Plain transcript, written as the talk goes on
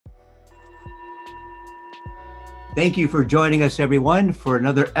Thank you for joining us, everyone, for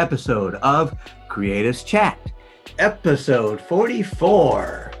another episode of Creatives Chat. Episode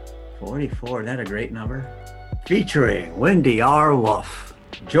 44. 44, isn't that a great number? Featuring Wendy R Wolf.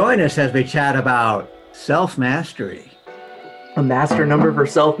 Join us as we chat about self-mastery. A master number for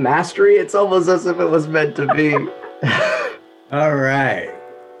self-mastery? It's almost as if it was meant to be. All right.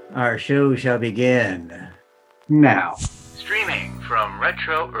 Our show shall begin now. Streaming from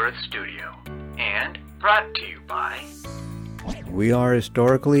Retro Earth Studio and brought to you by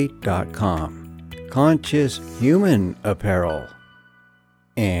wearehistorically.com, Conscious Human Apparel,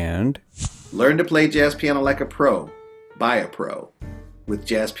 and Learn to play jazz piano like a pro, by a pro, with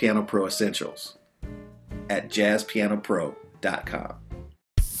Jazz Piano Pro Essentials at jazzpianopro.com.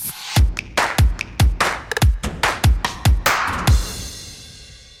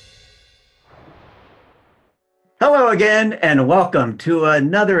 Hello again, and welcome to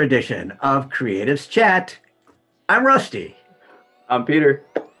another edition of Creatives Chat. I'm Rusty. I'm Peter.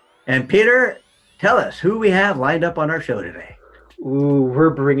 And Peter, tell us who we have lined up on our show today. Ooh, we're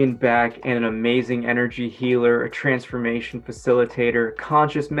bringing back an amazing energy healer, a transformation facilitator,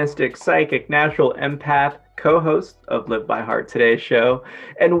 conscious mystic, psychic, natural empath, co-host of Live by Heart Today's show,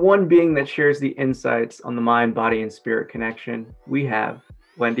 and one being that shares the insights on the mind, body, and spirit connection. We have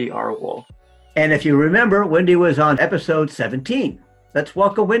Wendy R Wolf. And if you remember, Wendy was on episode 17. Let's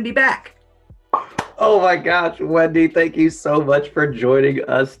welcome Wendy back. Oh my gosh, Wendy, thank you so much for joining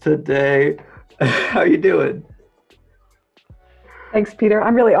us today. How you doing? Thanks, Peter.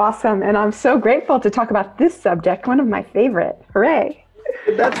 I'm really awesome. And I'm so grateful to talk about this subject, one of my favorite. Hooray.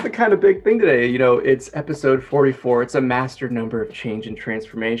 That's the kind of big thing today. You know, it's episode 44. It's a master number of change and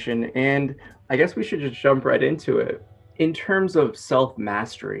transformation. And I guess we should just jump right into it. In terms of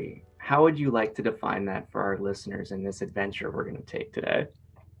self-mastery, how would you like to define that for our listeners in this adventure we're going to take today?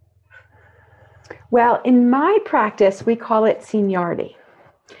 Well, in my practice, we call it seniority,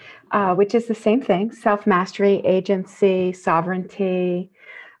 which is the same thing: self-mastery, agency, sovereignty.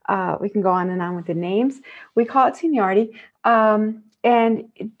 We can go on and on with the names. We call it seniority. And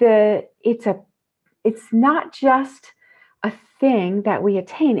it's not just a thing that we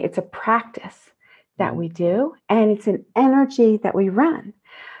attain. It's a practice that we do, and it's an energy that we run.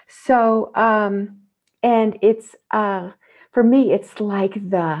 So, and it's, for me, it's like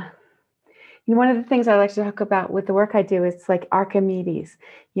one of the things I like to talk about with the work I do is like Archimedes.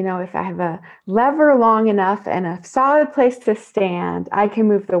 You know, if I have a lever long enough and a solid place to stand, I can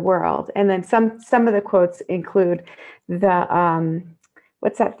move the world. And then some of the quotes include the,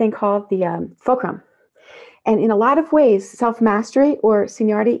 what's that thing called? The fulcrum. And in a lot of ways, self-mastery or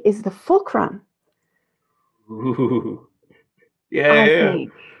seniority is the fulcrum. Ooh. Yeah.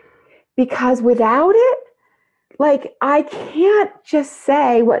 Because without it, like, I can't just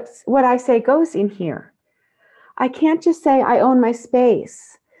say what I say goes in here. I can't just say I own my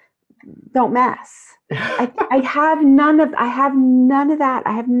space. Don't mess. I have none of that.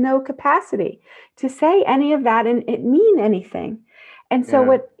 I have no capacity to say any of that and it mean anything. And so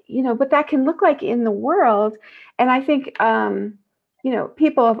what that can look like in the world. And I think,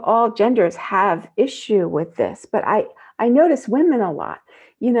 people of all genders have issue with this, but I notice women a lot,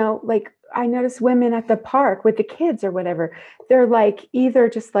 like I notice women at the park with the kids or whatever. They're like, either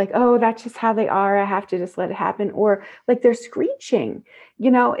just like, oh, that's just how they are, I have to just let it happen. Or like they're screeching,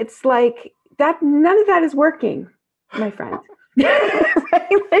 it's like that. None of that is working, my friend.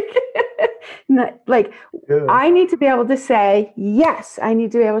 Right? I need to be able to say yes. I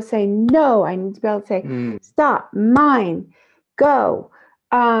need to be able to say no. I need to be able to say stop, mine, go.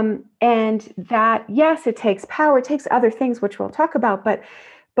 And that, yes, it takes power. It takes other things, which we'll talk about, but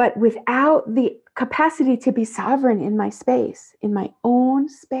without the capacity to be sovereign in my space, in my own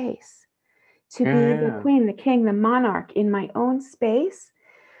space, to be the queen, the king, the monarch in my own space,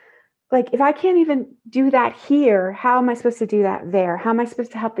 like if I can't even do that here, how am I supposed to do that there? How am I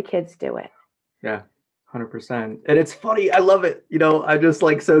supposed to help the kids do it? Yeah, 100%. And it's funny. I love it. I'm just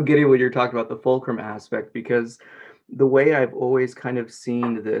like so giddy when you're talking about the fulcrum aspect, because the way I've always kind of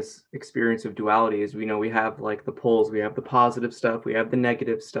seen this experience of duality is, we have like the poles, we have the positive stuff, we have the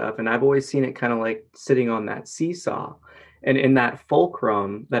negative stuff. And I've always seen it kind of like sitting on that seesaw. And in that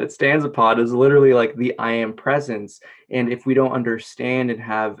fulcrum that it stands upon is literally like the I am presence. And if we don't understand and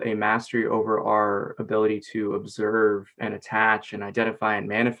have a mastery over our ability to observe and attach and identify and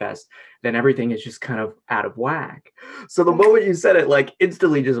manifest, then everything is just kind of out of whack. So the moment you said it, like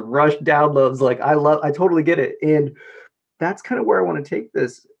instantly just rushed downloads. Like I totally get it. And that's kind of where I want to take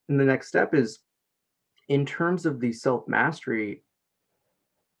this. And the next step is, in terms of the self-mastery,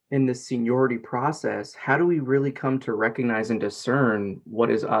 in this seniority process, how do we really come to recognize and discern what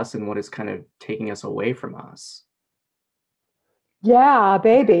is us and what is kind of taking us away from us? Yeah,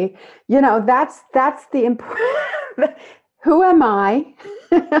 baby. That's the important. Who am I?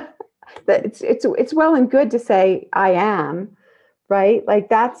 It's well and good to say I am, right? Like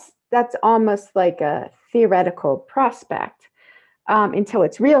that's almost like a theoretical prospect until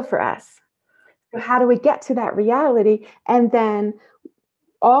it's real for us. So how do we get to that reality? And then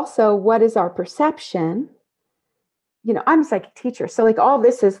also, what is our perception? I'm a psychic teacher, so like all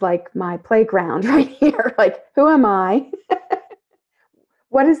this is like my playground right here. Like, who am I?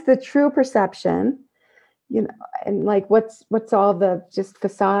 What is the true perception? you know and like what's all the just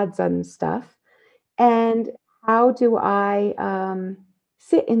facades and stuff, and how do I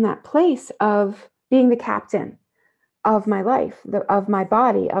sit in that place of being the captain of my life, of my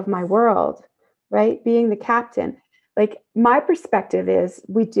body, of my world, right? Being the captain. Like my perspective is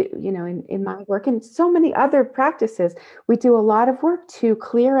we do, in my work and so many other practices, we do a lot of work to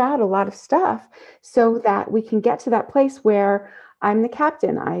clear out a lot of stuff so that we can get to that place where I'm the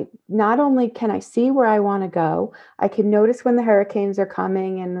captain. I not only can I see where I want to go, I can notice when the hurricanes are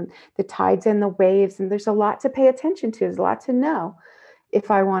coming and the tides and the waves, and there's a lot to pay attention to, there's a lot to know. If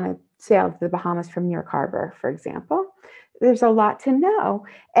I want to sail to the Bahamas from New York Harbor, for example, there's a lot to know.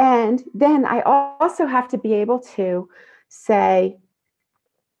 And then I also have to be able to say,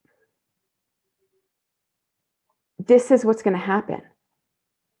 this is what's going to happen.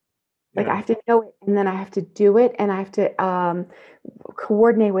 Like I have to know it, and then I have to do it, and I have to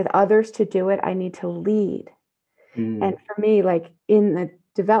coordinate with others to do it. I need to lead. And for me, like in the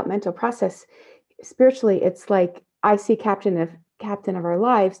developmental process, spiritually, it's like I see captain of our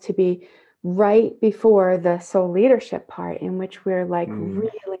lives to be right before the soul leadership part, in which we're like really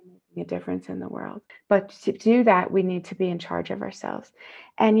making a difference in the world. But to do that, we need to be in charge of ourselves.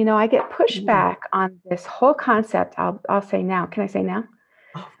 And I get pushback on this whole concept. I'll say now. Can I say now?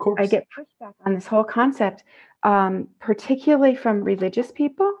 Oh, of course. I get pushback on this whole concept, particularly from religious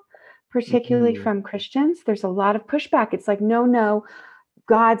people, particularly from Christians. There's a lot of pushback. It's like, no,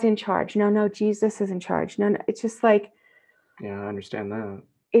 God's in charge. No, Jesus is in charge. No. It's just like, yeah, I understand that.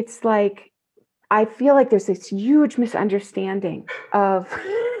 It's like, I feel like there's this huge misunderstanding of,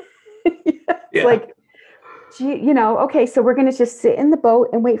 it's like, okay, so we're going to just sit in the boat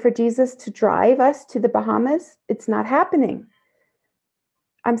and wait for Jesus to drive us to the Bahamas. It's not happening.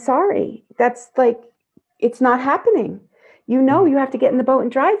 I'm sorry. That's like, it's not happening. You have to get in the boat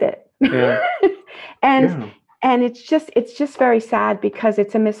and drive it. Yeah. And it's just very sad because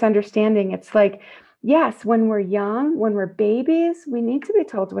it's a misunderstanding. It's like, yes, when we're young, when we're babies, we need to be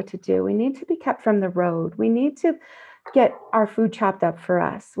told what to do. We need to be kept from the road. We need to get our food chopped up for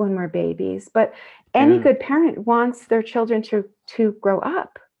us when we're babies. But any good parent wants their children to grow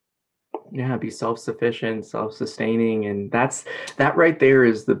up. Yeah, be self-sufficient, self-sustaining. And that right there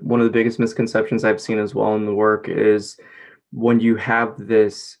is one of the biggest misconceptions I've seen as well in the work, is when you have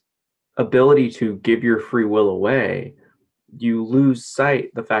this ability to give your free will away, you lose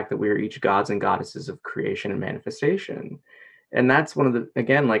sight the fact that we are each gods and goddesses of creation and manifestation. And that's one of the,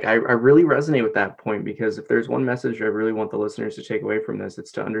 again, like I really resonate with that point, because if there's one message I really want the listeners to take away from this,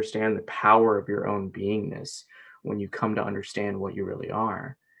 it's to understand the power of your own beingness when you come to understand what you really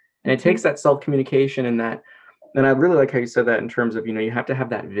are. And it takes that self-communication and that, and I really like how you said that in terms of, you have to have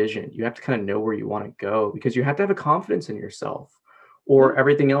that vision. You have to kind of know where you want to go, because you have to have a confidence in yourself, or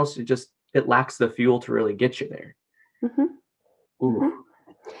everything else, it lacks the fuel to really get you there. Ooh.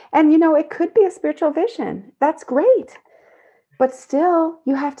 And, it could be a spiritual vision. That's great. But still,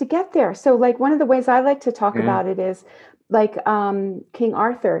 you have to get there. So like one of the ways I like to talk about it is like King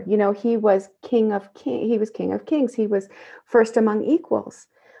Arthur, he was king of kings. He was first among equals.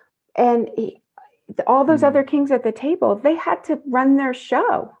 And all those other kings at the table, they had to run their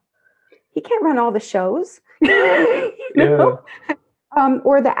show. He can't run all the shows. Or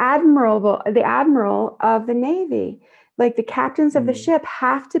the admiral of the Navy. Like the captains of the ship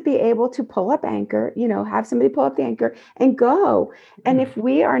have to be able to pull up anchor, have somebody pull up the anchor and go. And if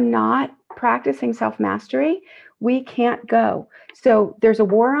we are not practicing self-mastery, we can't go. So there's a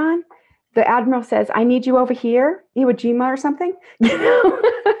war on. The admiral says, I need you over here, Iwo Jima or something.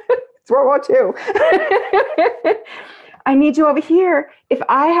 It's World War II. I need you over here. If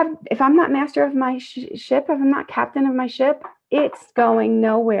I'm not master of my ship, if I'm not captain of my ship, it's going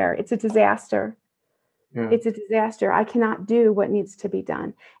nowhere. It's a disaster. It's a disaster. I cannot do what needs to be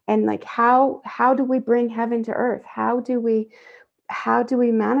done. And like, how do we bring heaven to earth? How do we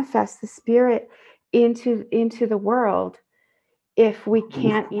manifest the spirit into the world if we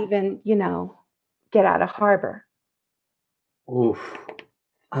can't even, get out of harbor? Oof.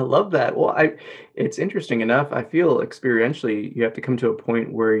 I love that. Well, it's interesting enough. I feel experientially you have to come to a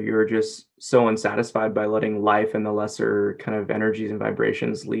point where you're just so unsatisfied by letting life and the lesser kind of energies and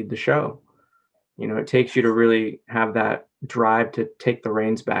vibrations lead the show. It takes you to really have that drive to take the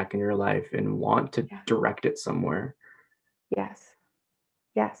reins back in your life and want to Yeah. direct it somewhere. Yes.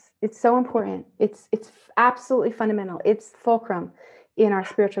 Yes. It's so important. It's absolutely fundamental. It's fulcrum in our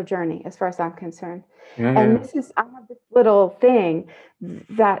spiritual journey, as far as I'm concerned. Yeah, And yeah. I have this little thing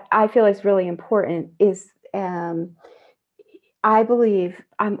that I feel is really important is I believe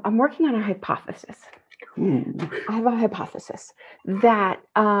I'm working on a hypothesis. Ooh. I have a hypothesis that,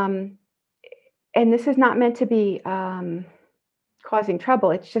 and this is not meant to be causing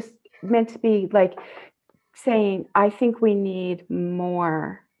trouble. It's just meant to be like saying, I think we need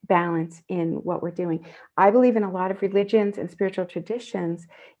more balance in what we're doing. I believe in a lot of religions and spiritual traditions,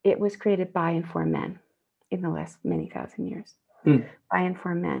 it was created by and for men in the last many thousand years, Hmm. by and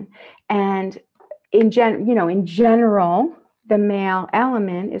for men. And in general, the male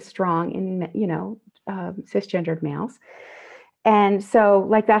element is strong in, cisgendered males. And so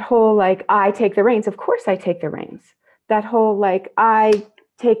like that whole, like, I take the reins, of course I take the reins. That whole, like, I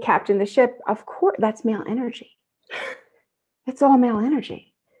take captain the ship, of course, that's male energy. It's all male energy.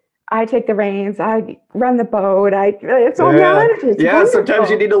 I take the reins. I run the boat. It's all male energy. It's Yeah, sometimes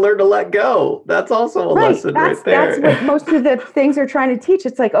you wonderful. need to learn to let go. That's also a Right. lesson That's right there. what most of the things are trying to teach.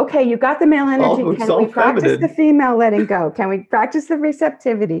 It's like, okay, you got the male energy. It's Can we all practice the feminine. female letting go? Can we practice the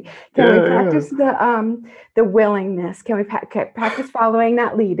receptivity? Can we practice the willingness? Can we practice following,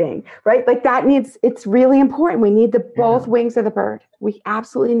 not leading? Right? Like that it's really important. We need both wings of the bird. We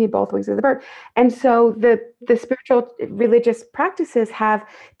absolutely need both wings of the bird. And so the spiritual religious practices have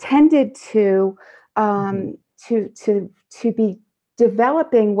tended to be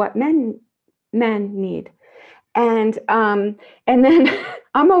developing what men need. And then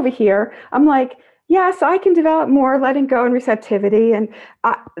I'm over here, I'm like, yes, I can develop more letting go and receptivity, and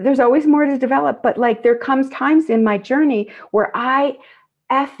there's always more to develop, but like there comes times in my journey where I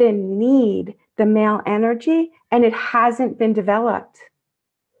effing need the male energy and it hasn't been developed.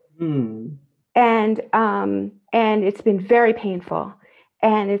 And it's been very painful,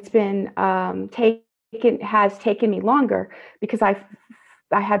 and it's been has taken me longer because I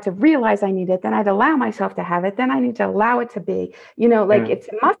had to realize I need it. Then I'd allow myself to have it. Then I need to allow it to be, it's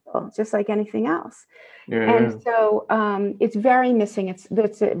a muscle, just like anything else. And so it's very missing.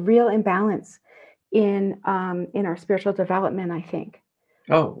 It's a real imbalance in our spiritual development, I think.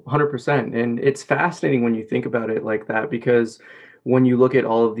 Oh, 100%. And it's fascinating when you think about it like that, because when you look at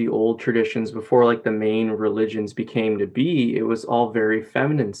all of the old traditions before like the main religions became to be, it was all very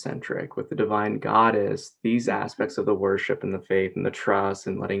feminine centric with the divine goddess, these aspects of the worship and the faith and the trust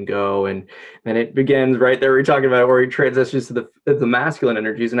and letting go. And then it begins right there. We're talking about where it transitions to the masculine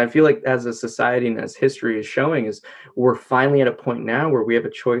energies. And I feel like as a society and as history is showing is we're finally at a point now where we have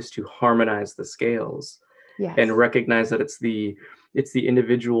a choice to harmonize the scales. Yes. And recognize that it's the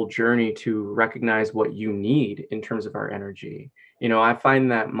individual journey to recognize what you need in terms of our energy. I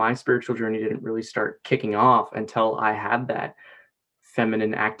find that my spiritual journey didn't really start kicking off until I had that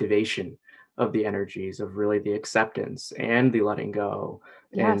feminine activation of the energies, of really the acceptance and the letting go,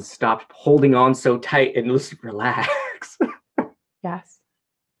 and stopped holding on so tight and just relax.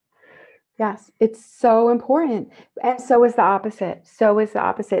 Yes, it's so important. And so is the opposite.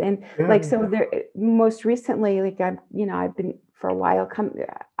 And like, so there, most recently, like I've been for a while,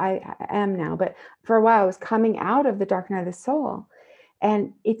 I am now, but for a while I was coming out of the dark night of the soul,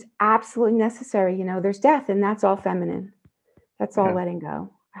 and it's absolutely necessary. There's death, and that's all feminine. That's all letting go.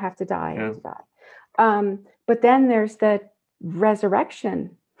 I have to die. I have to die. But then there's the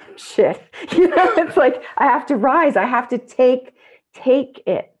resurrection shit. It's like, I have to rise. I have to take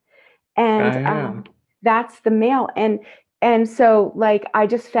it. And that's the male. And so like, I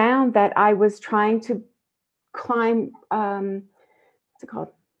just found that I was trying to climb, what's it called?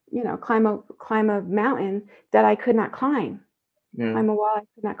 Climb a mountain that I could not climb. Climb a wall I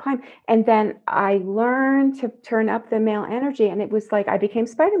could not climb. And then I learned to turn up the male energy, and it was like I became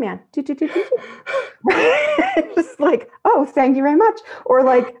Spider-Man. It's just like, oh, thank you very much. Or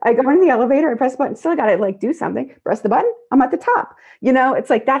like I go in the elevator, I press the button, still got to like do something, press the button, I'm at the top. It's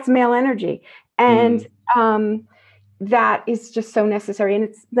like that's male energy. And that is just so necessary.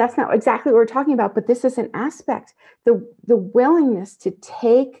 And that's not exactly what we're talking about, but this is an aspect, the willingness to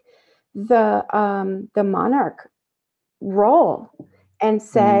take the monarch role and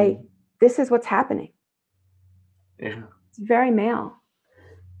say, this is what's happening. It's very male.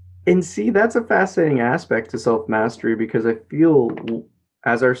 And see, that's a fascinating aspect to self-mastery, because I feel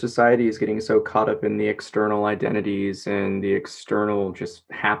as our society is getting so caught up in the external identities and the external just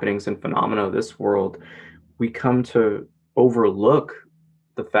happenings and phenomena of this world, we come to overlook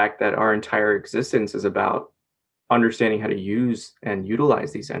the fact that our entire existence is about understanding how to use and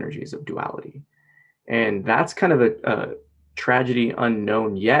utilize these energies of duality. And that's kind of a tragedy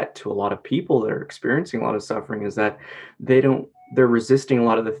unknown yet to a lot of people that are experiencing a lot of suffering, is that they're resisting a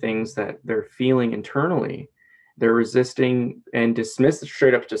lot of the things that they're feeling internally. They're resisting and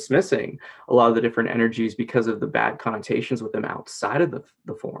straight up dismissing a lot of the different energies because of the bad connotations with them outside of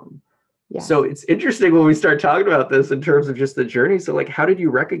the form. Yes. So it's interesting when we start talking about this in terms of just the journey. So like, how did you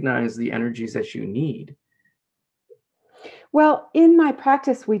recognize the energies that you need? Well, in my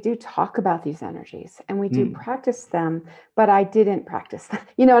practice, we do talk about these energies and we do practice them, but I didn't practice them.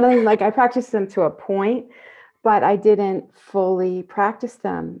 You know what I mean? Like, I practiced them to a point, but I didn't fully practice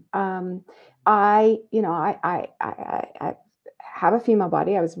them. I have a female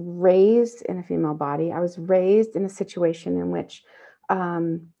body. I was raised in a female body. I was raised in a situation in which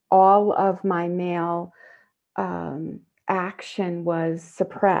all of my male action was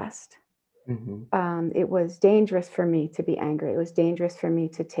suppressed. It was dangerous for me to be angry. It was dangerous for me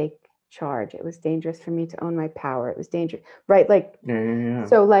to take charge. It was dangerous for me to own my power. It was dangerous, right? Like,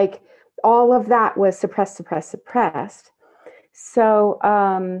 so like all of that was suppressed.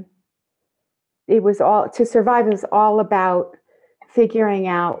 So it was all, to survive, it was all about figuring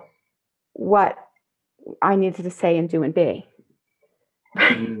out what I needed to say and do and be.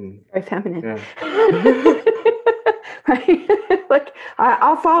 Very feminine. Yeah. Right? Like,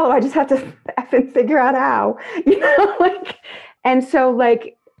 I'll follow. I just have to effing figure out how, you know, like, and so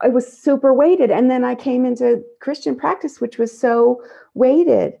like, it was super weighted. And then I came into Christian practice, which was so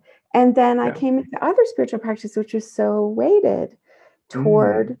weighted. And then I came into other spiritual practice, which was so weighted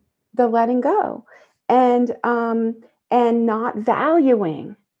toward the letting go and not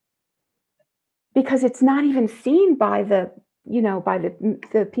valuing, because it's not even seen by the, you know, by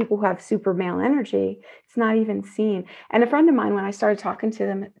the people who have super male energy. It's not even seen. And a friend of mine, when I started talking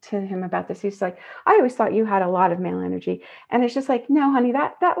to him about this, he's like, I always thought you had a lot of male energy. And it's just like, no, honey,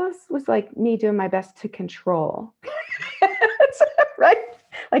 that was like me doing my best to control. Right?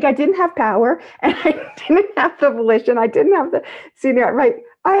 Like, I didn't have power and I didn't have the volition. I didn't have the senior, right?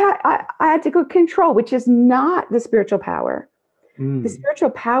 I had to go control, which is not the spiritual power. The spiritual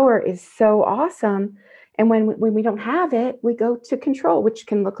power is so awesome. And when we don't have it, we go to control, which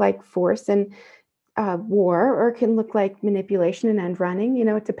can look like force and war, or it can look like manipulation and end running. You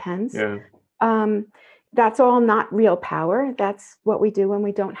know, it depends. Yeah. That's all not real power. That's what we do when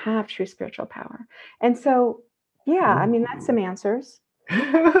we don't have true spiritual power. And so, yeah, I mean, that's some answers.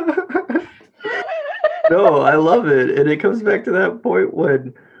 No, I love it. And it comes back to that point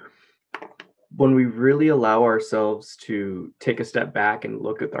when we really allow ourselves to take a step back and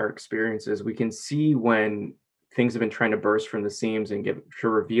look at our experiences, we can see when things have been trying to burst from the seams and to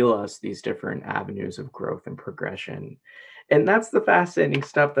reveal us these different avenues of growth and progression. And that's the fascinating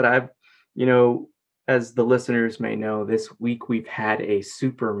stuff that I've, you know, as the listeners may know, this week we've had a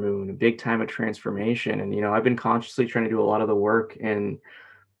super moon, a big time of transformation. And, you know, I've been consciously trying to do a lot of the work in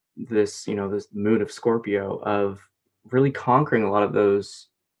this, you know, this moon of Scorpio, of really conquering a lot of those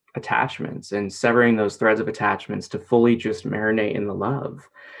attachments and severing those threads of attachments to fully just marinate in the love.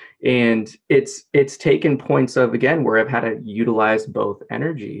 And it's taken points of, again, where I've had to utilize both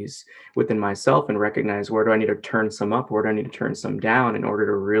energies within myself and recognize, where do I need to turn some up, where do I need to turn some down in order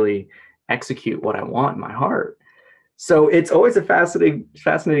to really execute what I want in my heart. So it's always a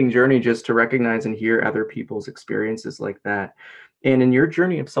fascinating journey just to recognize and hear other people's experiences like that. And in your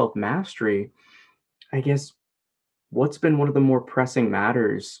journey of self-mastery, I guess, what's been one of the more pressing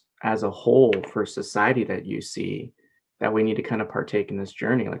matters as a whole for society that you see that we need to kind of partake in this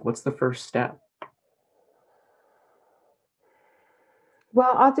journey? Like, what's the first step?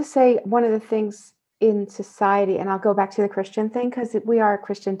 Well, I'll just say one of the things in society, and I'll go back to the Christian thing, because we are a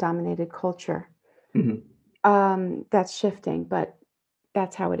Christian-dominated culture. That's shifting, but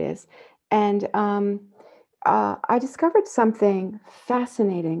that's how it is. And I discovered something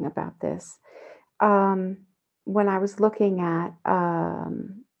fascinating about this when I was looking at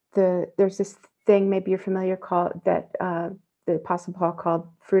there's this thing, maybe you're familiar, called that the Apostle Paul called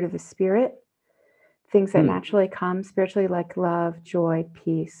fruit of the Spirit, things that naturally come spiritually, like love, joy,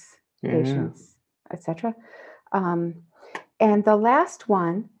 peace, patience, etc. And the last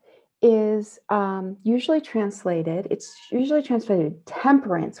one is usually translated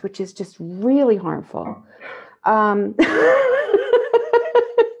temperance, which is just really harmful.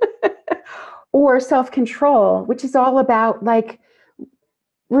 Or self-control, which is all about like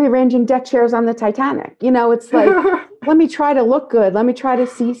rearranging deck chairs on the Titanic. You know, it's like let me try to look good. Let me try to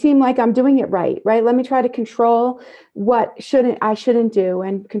seem like I'm doing it right. Let me try to control what I shouldn't do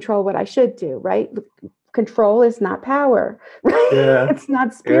and control what I should do, right? Control is not power, right? Yeah. It's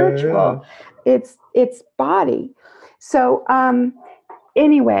not spiritual. Yeah. It's body. So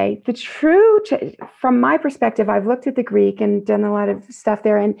anyway, from my perspective, I've looked at the Greek and done a lot of stuff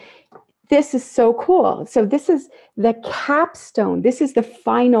there, and this is so cool. So this is the capstone. This is the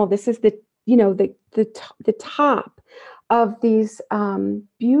final. This is the the top of these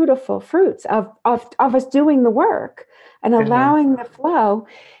beautiful fruits of us doing the work and allowing the flow.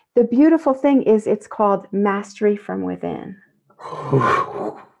 The beautiful thing is it's called mastery from within.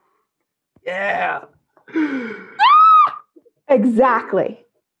 Yeah. Exactly.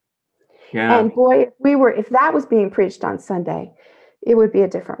 Yeah. And boy, if that was being preached on Sunday, it would be a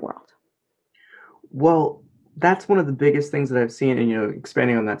different world. Well, that's one of the biggest things that I've seen, and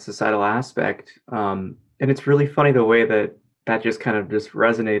expanding on that societal aspect. And it's really funny the way that just kind of just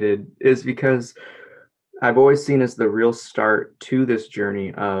resonated is because I've always seen as the real start to this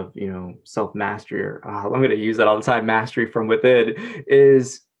journey of self-mastery, or I'm going to use that all the time, mastery from within,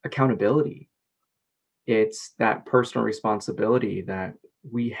 is accountability. It's that personal responsibility that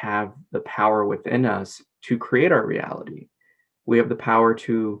we have the power within us to create our reality. We have the power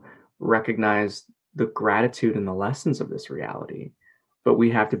to recognize the gratitude and the lessons of this reality, but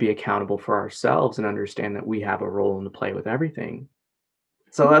we have to be accountable for ourselves and understand that we have a role in the play with everything.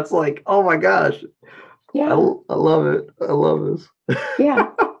 So that's like, oh my gosh. Yeah. I love it. I love this.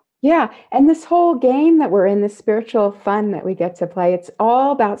 Yeah. Yeah. And this whole game that we're in, this spiritual fun that we get to play, it's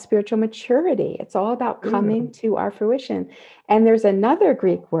all about spiritual maturity. It's all about coming to our fruition. And there's another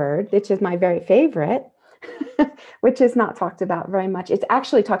Greek word, which is my very favorite, which is not talked about very much. It's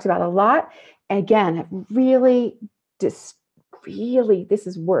actually talked about a lot. Again, really, this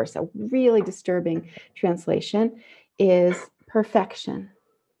is worse. A really disturbing translation is perfection.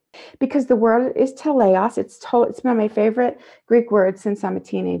 Because the word is teleos. It's been my favorite Greek word since I'm a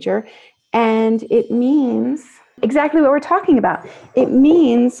teenager. And it means exactly what we're talking about. It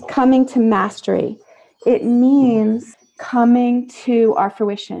means coming to mastery. It means coming to our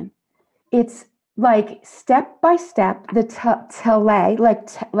fruition. It's like step by step, the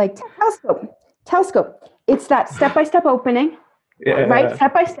telescope. It's that step by step opening, right?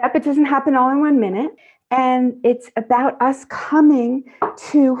 Step by step. It doesn't happen all in 1 minute. And it's about us coming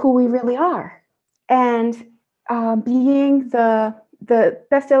to who we really are. And being the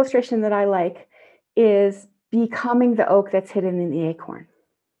best illustration that I like is becoming the oak that's hidden in the acorn.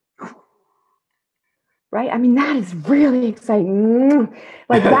 Right? I mean, that is really exciting.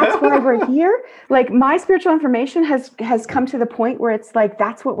 Like, that's why we're here. Like, my spiritual information has come to the point where it's like,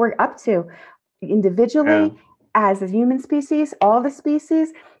 that's what we're up to individually, as a human species, all the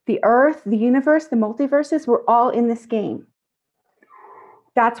species, the earth, the universe, the multiverses, we're all in this game.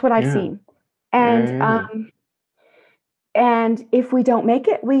 That's what I've seen. And and if we don't make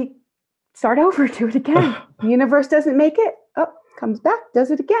it, we start over, do it again. The universe doesn't make it, comes back,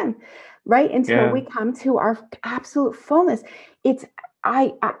 does it again. Right? Until we come to our absolute fullness.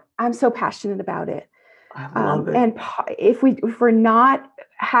 I'm so passionate about it. I love it. And if we're not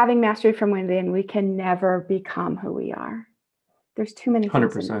having mastery from within, we can never become who we are. There's too many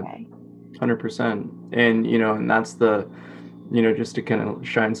things in the way. 100%. And, and that's the, just to kind of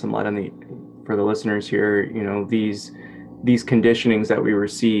shine some light on for the listeners here, these conditionings that we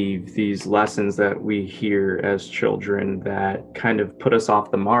receive, these lessons that we hear as children that kind of put us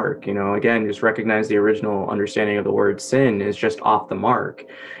off the mark, again, just recognize the original understanding of the word sin is just off the mark.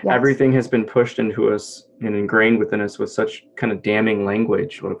 Yes. Everything has been pushed into us and ingrained within us with such kind of damning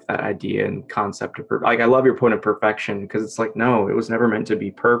language with that idea and concept of I love your point of perfection, because it's like, no, it was never meant to be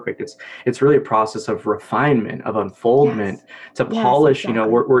perfect. It's really a process of refinement, of unfoldment, to polish. Exactly.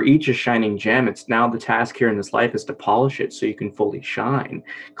 We're each a shining gem. It's now the task here in this life is to polish it so you can fully shine,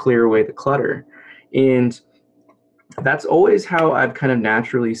 clear away the clutter. And that's always how I've kind of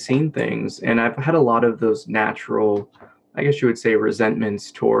naturally seen things. And I've had a lot of those natural, I guess you would say, resentments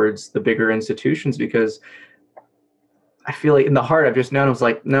towards the bigger institutions, because I feel like in the heart I've just known, I was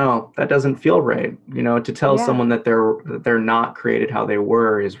like, no, that doesn't feel right. To tell someone that they're not created how they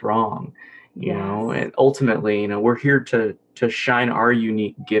were is wrong. And ultimately, we're here to shine our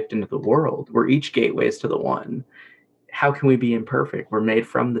unique gift into the world. We're each gateways to the one. How can we be imperfect? We're made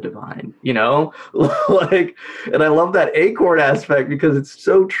from the divine, and I love that acorn aspect, because it's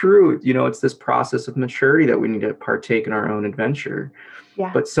so true. It's this process of maturity that we need to partake in our own adventure.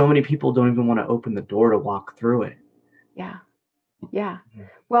 Yeah. But so many people don't even want to open the door to walk through it. Yeah. Yeah.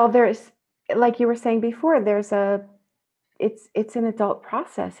 Well, there's, like you were saying before, it's an adult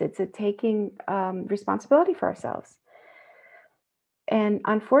process. It's a taking responsibility for ourselves.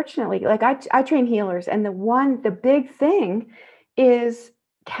 unfortunately, like I train healers, and the big thing is,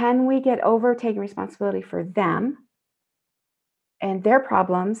 can we get over taking responsibility for them and their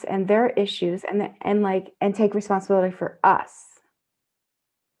problems and their issues, and take responsibility for us?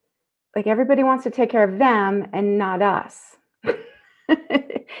 Like, everybody wants to take care of them and not us.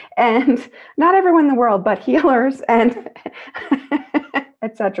 And not everyone in the world, but healers and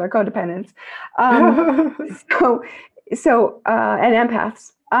etc. codependents. And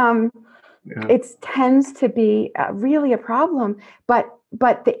empaths. It tends to be really a problem.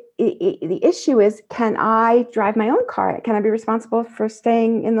 But the issue is, can I drive my own car? Can I be responsible for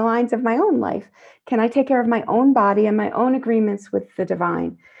staying in the lines of my own life? Can I take care of my own body and my own agreements with the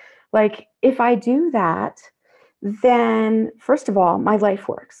divine? Like, if I do that, then first of all, my life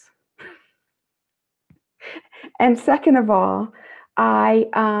works. And second of all,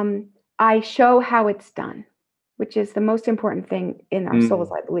 I show how it's done, which is the most important thing in our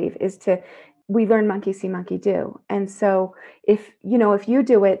souls, I believe, we learn monkey see, monkey do. And so if you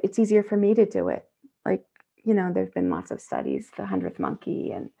do it, it's easier for me to do it. Like, there've been lots of studies, the 100th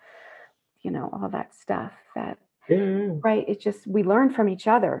monkey and, all that stuff right. It's just, we learn from each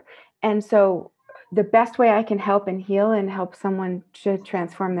other. And so the best way I can help and heal and help someone to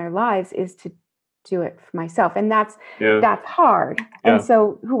transform their lives is to do it for myself. And that's hard. Yeah. And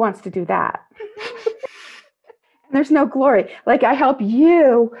so who wants to do that? And there's no glory. Like, I help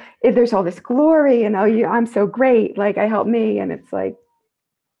you, there's all this glory, and I'm so great. Like, I help me. And it's like,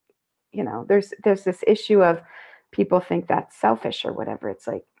 there's this issue of people think that's selfish or whatever. It's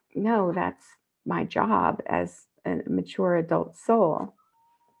like, no, that's my job as a mature adult soul.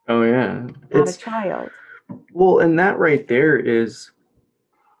 Oh yeah. Not a child. Well, and that right there is,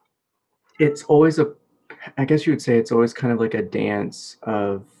 it's always I guess you would say it's always kind of like a dance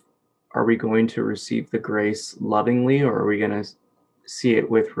of, are we going to receive the grace lovingly, or are we going to see it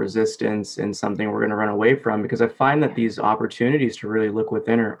with resistance and something we're going to run away from? Because I find that these opportunities to really look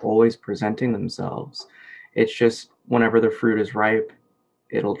within are always presenting themselves. It's just whenever the fruit is ripe,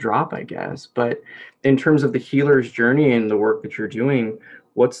 it'll drop, I guess. But in terms of the healer's journey and the work that you're doing,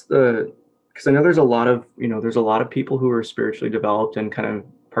 because I know there's a lot of people who are spiritually developed and kind of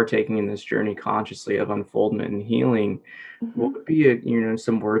partaking in this journey consciously of unfoldment and healing. Mm-hmm. What would be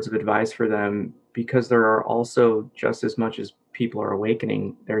some words of advice for them? Because there are also, just as much as people are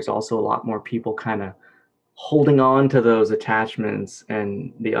awakening, there's also a lot more people kind of holding on to those attachments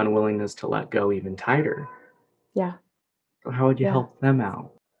and the unwillingness to let go even tighter. Yeah. So how would you help them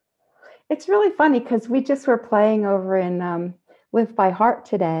out? It's really funny, because we just were playing over in Live by Heart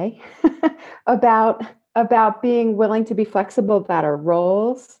today about being willing to be flexible about our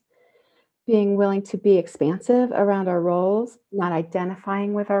roles, being willing to be expansive around our roles, not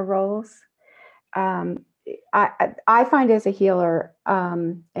identifying with our roles. I find, as a healer,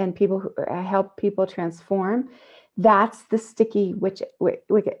 and people who help people transform, that's the sticky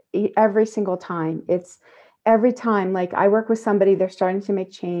wicket every single time. It's every time, like, I work with somebody, they're starting to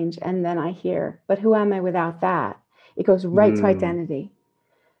make change, and then I hear, but who am I without that? It goes right to identity.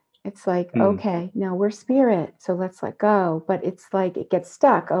 It's like, okay, no, we're spirit, so let's let go. But it's like, it gets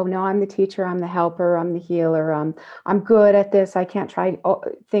stuck. Oh no, I'm the teacher, I'm the helper, I'm the healer. I'm good at this. I can't try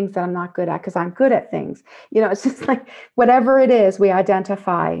things that I'm not good at because I'm good at things. It's just like, whatever it is, we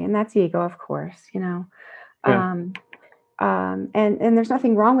identify, and that's ego, of course. Yeah. And there's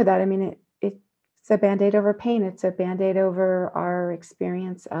nothing wrong with that. I mean, it's a Band-Aid over pain. It's a Band-Aid over our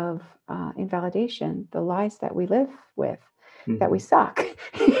experience of invalidation, the lies that we live with. Mm-hmm. That we suck.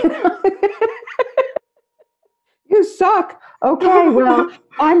 You suck. Okay, well,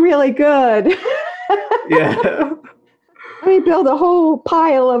 I'm really good. Yeah. Let me build a whole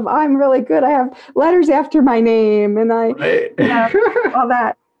pile of I'm really good. I have letters after my name, and all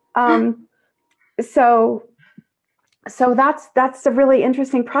that. So that's a really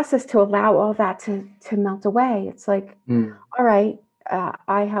interesting process, to allow all that to melt away. It's like, all right.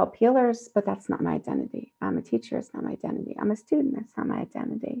 I help healers, but that's not my identity. I'm a teacher. It's not my identity. I'm a student. That's not my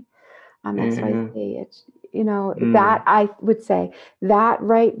identity. I'm XYZ. It's, that, I would say, that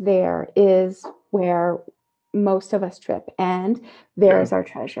right there is where most of us trip. And there's our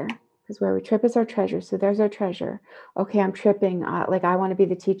treasure. Because where we trip is our treasure. So there's our treasure. Okay, I'm tripping. Like, I want to be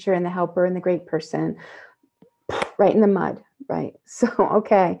the teacher and the helper and the great person. Right in the mud. Right. So,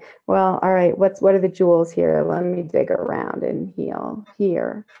 okay, well, all right. What are the jewels here? Let me dig around and heal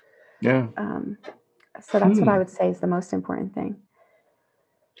here. Yeah. So that's what I would say is the most important thing.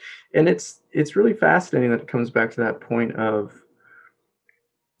 And it's really fascinating that it comes back to that point of,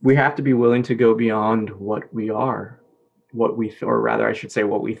 we have to be willing to go beyond what we are what we, or rather, I should say,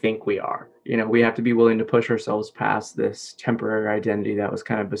 what we think we are. You know, we have to be willing to push ourselves past this temporary identity that was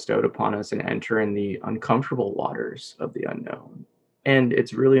kind of bestowed upon us and enter in the uncomfortable waters of the unknown. And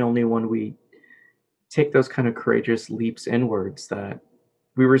it's really only when we take those kind of courageous leaps inwards that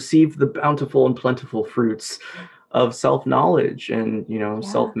we receive the bountiful and plentiful fruits of self-knowledge and, you know,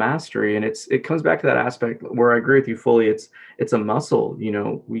 self-mastery. And it comes back to that aspect where I agree with you fully. It's a muscle. You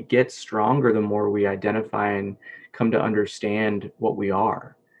know, we get stronger the more we identify and come to understand what we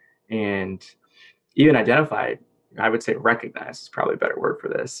are. And even identify, I would say recognize is probably a better word for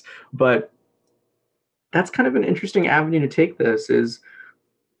this. But that's kind of an interesting avenue to take this, is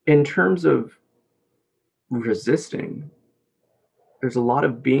in terms of resisting. There's a lot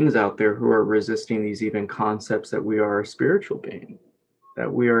of beings out there who are resisting these even concepts that we are a spiritual being,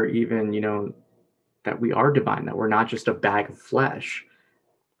 that we are even, you know, that we are divine, that we're not just a bag of flesh.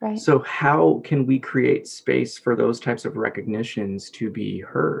 Right. So how can we create space for those types of recognitions to be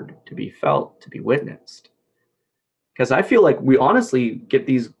heard, to be felt, to be witnessed? Because I feel like we honestly get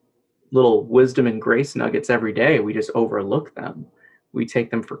these little wisdom and grace nuggets every day. We just overlook them. We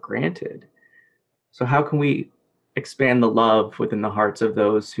take them for granted. So how can we expand the love within the hearts of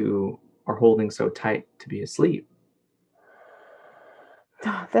those who are holding so tight to be asleep?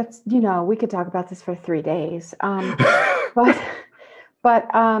 That's, you know, we could talk about this for 3 days. But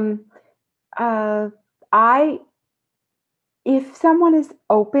if someone is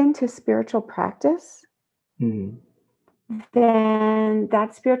open to spiritual practice, Mm. then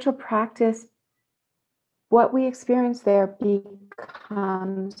that spiritual practice, what we experience there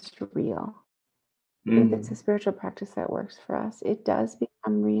becomes real. If it's a spiritual practice that works for us, it does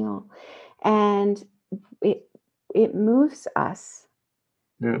become real. And it moves us.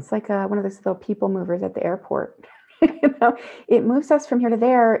 Yeah. It's like one of those little people movers at the airport. You know, it moves us from here to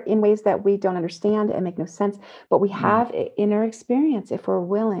there in ways that we don't understand and make no sense, but we have inner experience if we're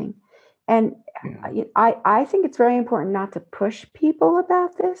willing. And I think it's very important not to push people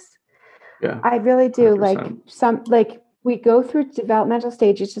about this. Yeah, I really do. 100%. Like we go through developmental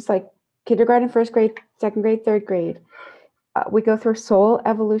stages, just like kindergarten, first grade, second grade, third grade. We go through soul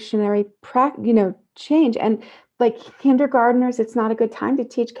evolutionary change, and like kindergartners, it's not a good time to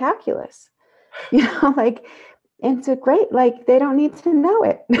teach calculus. You know, like, and it's great, like they don't need to know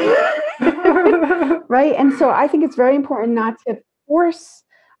it. Right. And so I think it's very important not to force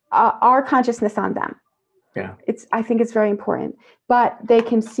our consciousness on them. Yeah. I think it's very important, but they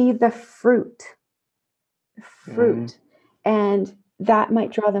can see the fruit, and that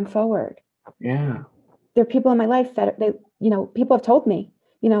might draw them forward. Yeah. There are people in my life that people have told me,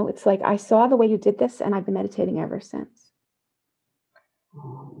 it's like, I saw the way you did this and I've been meditating ever since. I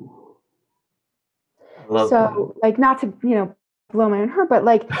love that. Like, not to, blow my own heart, but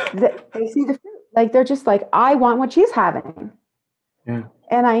like they see the fruit, like they're just like, I want what she's having. Yeah.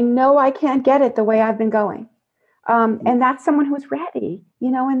 And I know I can't get it the way I've been going. And that's someone who's ready,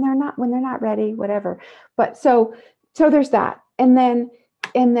 and when they're not ready, whatever. But so there's that. And then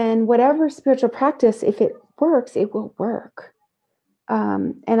whatever spiritual practice, if it works, it will work.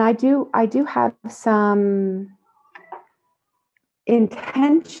 And I do have some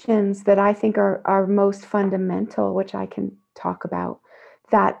intentions that I think are most fundamental, which I can talk about,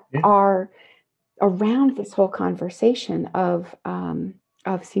 that are around this whole conversation of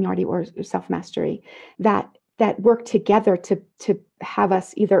seniority or self-mastery, that work together to have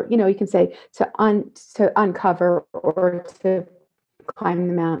us either, you can say to uncover or to climb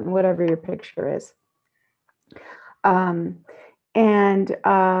the mountain, whatever your picture is. And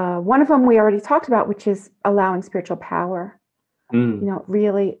one of them we already talked about, which is allowing spiritual power.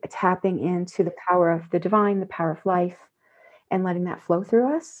 Really tapping into the power of the divine, the power of life, and letting that flow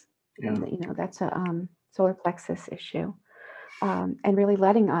through us. Yeah. That's a solar plexus issue. And really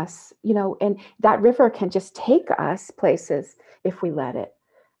letting us, and that river can just take us places if we let it.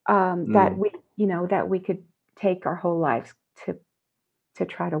 That we could take our whole lives to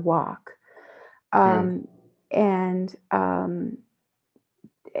try to walk. And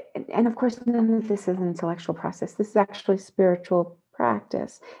of course, none of this is an intellectual process. This is actually spiritual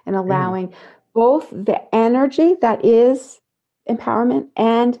practice, and allowing both the energy that is empowerment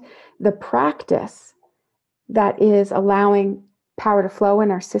and the practice that is allowing power to flow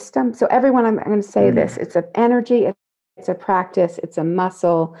in our system. So everyone, I'm going to say this, it's an energy, it's a practice, it's a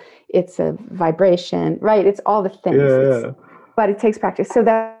muscle, it's a vibration, right? It's all the things, but it takes practice. So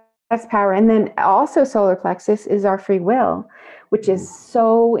that's power. And then also solar plexus is our free will, which is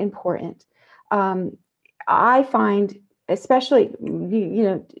so important. I find, especially,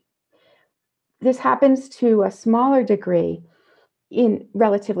 this happens to a smaller degree in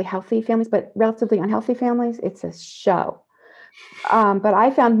relatively healthy families, but relatively unhealthy families, it's a show. But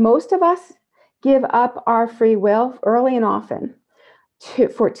I found most of us give up our free will early and often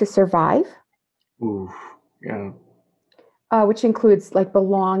to survive. Ooh, yeah. Which includes like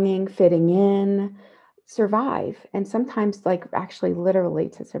belonging, fitting in, survive, and sometimes like actually literally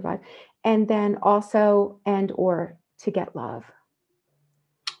to survive, and then also and or to get love.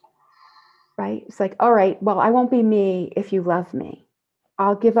 Right? It's like, all right, well, I won't be me if you love me.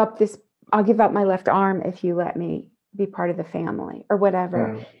 I'll give up my left arm if you let me be part of the family or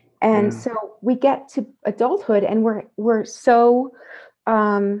whatever. Yeah. And Yeah. so we get to adulthood and we're so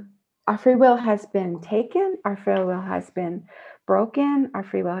our free will has been taken, our free will has been broken, our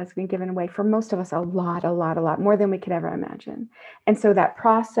free will has been given away for most of us a lot more than we could ever imagine. And so that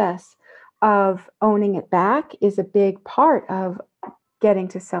process of owning it back is a big part of getting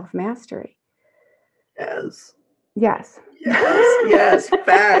to self-mastery. Yes. Yes. Yes,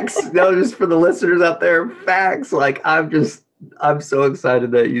 facts. No, just for the listeners out there, facts. Like I'm so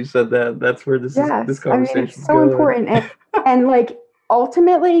excited that you said that. That's where this conversation it's so important. And like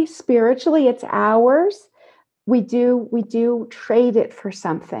ultimately, spiritually, it's ours. We do trade it for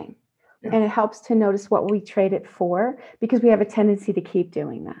something. Yeah. And it helps to notice what we trade it for, because we have a tendency to keep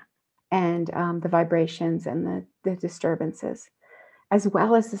doing that. And the vibrations and the disturbances, as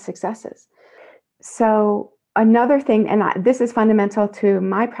well as the successes. So another thing, and this is fundamental to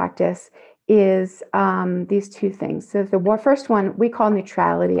my practice, is these two things. So the first one we call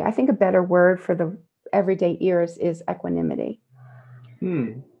neutrality. I think a better word for the everyday ears is equanimity.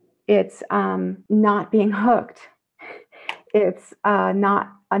 It's not being hooked. It's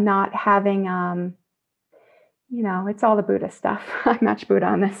not having, it's all the Buddha stuff. I match Buddha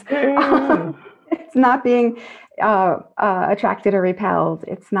on this. It's not being attracted or repelled.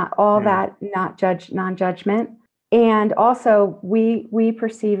 It's not all that, non-judgment. And also we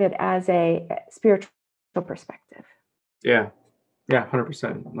perceive it as a spiritual perspective. Yeah. Yeah,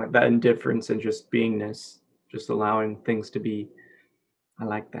 100%. Like that indifference and just beingness, just allowing things to be. I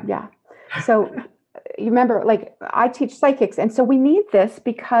like that. Yeah. So you remember, like I teach psychics, and so we need this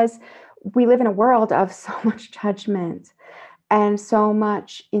because we live in a world of so much judgment and so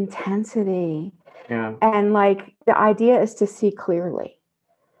much intensity. Yeah. And like the idea is to see clearly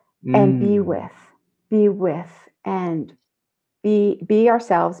and be with and be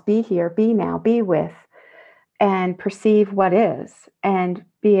ourselves, be here, be now, be with, and perceive what is, and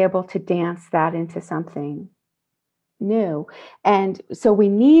be able to dance that into something new. And so we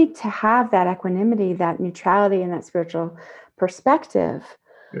need to have that equanimity, that neutrality, and that spiritual perspective.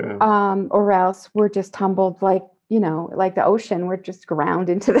 Or else we're just tumbled like the ocean. We're just ground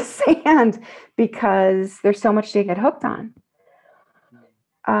into the sand because there's so much to get hooked on.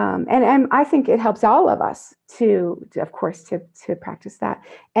 And I think it helps all of us to of course, to practice that.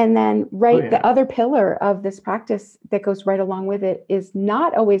 And then the other pillar of this practice that goes right along with it is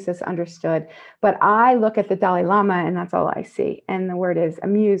not always as understood, but I look at the Dalai Lama and that's all I see. And the word is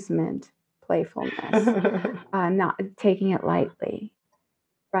amusement, playfulness, not taking it lightly,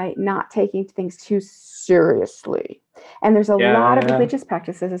 right? Not taking things too seriously. And there's a lot of religious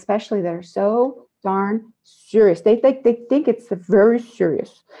practices, especially that are so darn serious. They think it's very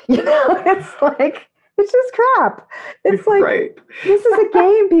serious. It's like, it's just crap. It's like, this is a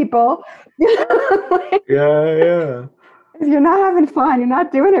game, people. Yeah. If you're not having fun, you're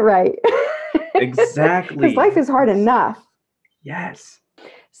not doing it right. Exactly. Because life is hard enough. Yes.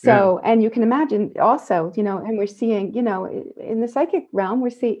 So, and you can imagine also, and we're seeing, in the psychic realm,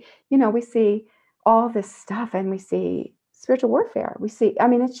 we see all this stuff, and we see spiritual warfare. We see,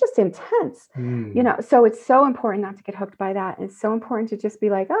 it's just intense, so it's so important not to get hooked by that. And it's so important to just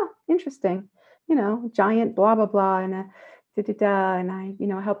be like, oh, interesting, giant blah, blah, blah, and a da-da-da, and I,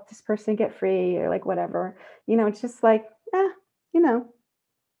 help this person get free, or like whatever, it's just like, no,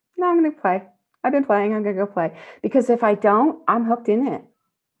 I'm going to play. I've been playing. I'm going to go play. Because if I don't, I'm hooked in it.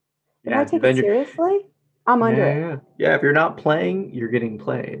 If I take it seriously, I'm under it. Yeah, if you're not playing, you're getting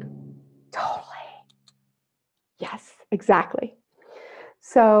played. Totally. Yes, exactly.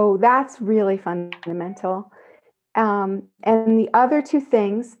 So that's really fundamental. And the other two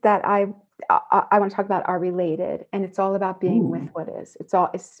things that I want to talk about are related, and it's all about being with what is. It's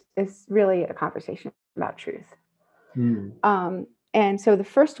really a conversation about truth. And so the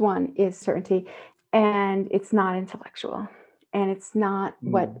first one is certainty, and it's not intellectual. And it's not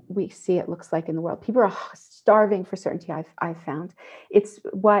what we see it looks like in the world. People are starving for certainty, I've found. It's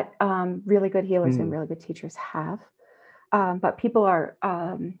what really good healers and really good teachers have. But people are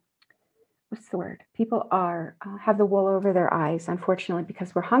what's the word? People are have the wool over their eyes, unfortunately,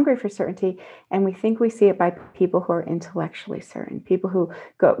 because we're hungry for certainty, and we think we see it by people who are intellectually certain, people who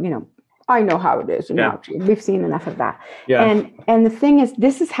go, I know how it is, and Yeah. we've seen enough of that. Yeah. And the thing is,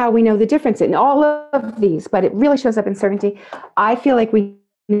 this is how we know the difference in all of these, but it really shows up in certainty. I feel like we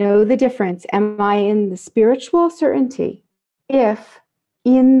know the difference. Am I in the spiritual certainty if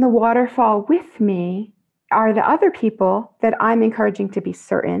in the waterfall with me are the other people that I'm encouraging to be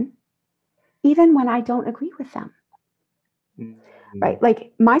certain, even when I don't agree with them, right?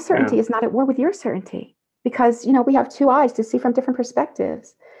 Like my certainty is not at war with your certainty, because, we have two eyes to see from different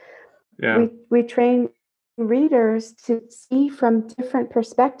perspectives. Yeah. We train readers to see from different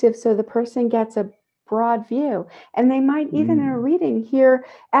perspectives so the person gets a broad view. And they might even in a reading hear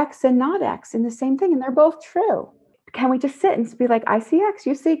X and not X in the same thing, and they're both true. Can we just sit and be like, I see X,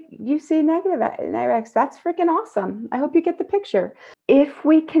 you see negative X. That's freaking awesome. I hope you get the picture. If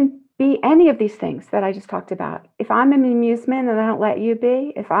we can be any of these things that I just talked about, if I'm in amusement and I don't let you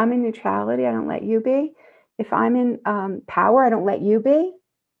be, if I'm in neutrality, I don't let you be, if I'm in power, I don't let you be,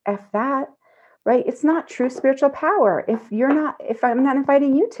 F that, right? It's not true spiritual power if I'm not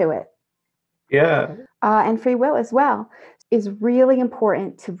inviting you to it. Yeah. And free will as well is really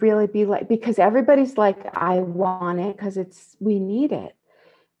important to really be like, because everybody's like, I want it because we need it.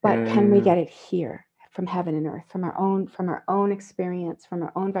 But can we get it here from heaven and earth, from our own experience, from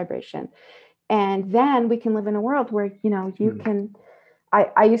our own vibration? And then we can live in a world where, you can,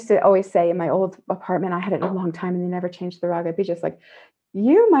 I used to always say in my old apartment, I had it a long time and they never changed the rug. I'd be just like,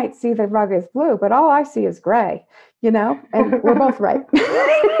 you might see the rug is blue, but all I see is gray, and we're both right.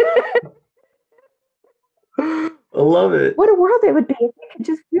 I love it. What a world it would be if we could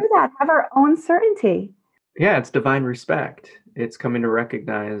just do that, have our own certainty. Yeah, it's divine respect. It's coming to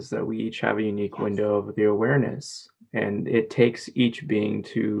recognize that we each have a unique window of the awareness, and it takes each being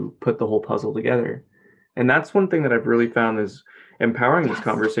to put the whole puzzle together. And that's one thing that I've really found is empowering this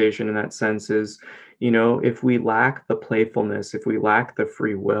conversation in that sense is, if we lack the playfulness, if we lack the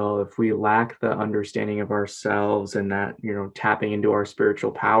free will, if we lack the understanding of ourselves and that, tapping into our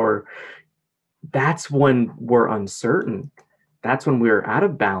spiritual power, that's when we're uncertain. That's when we're out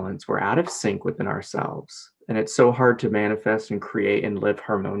of balance. We're out of sync within ourselves. And it's so hard to manifest and create and live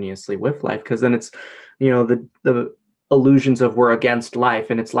harmoniously with life, because then it's, the illusions of we're against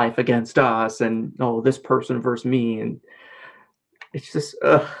life and it's life against us and, this person versus me. And it's just,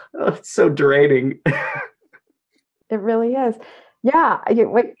 it's so draining. It really is. Yeah.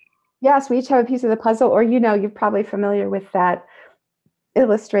 Yes, we each have a piece of the puzzle, or, you're probably familiar with that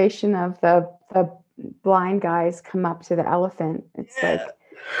illustration of the blind guys come up to the elephant. It's like,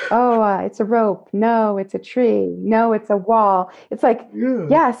 it's a rope. No, it's a tree. No, it's a wall. It's like,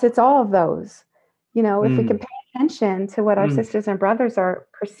 yes, it's all of those. If we can pay attention to what our sisters and brothers are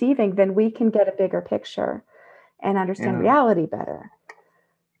perceiving, then we can get a bigger picture and understand reality better.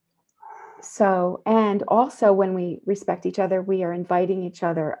 So, and also when we respect each other, we are inviting each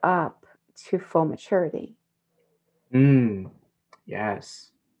other up to full maturity. Yes.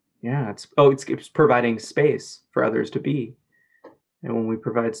 Yeah. It's providing space for others to be. And when we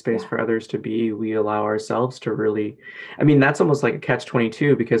provide space for others to be, we allow ourselves to really, that's almost like a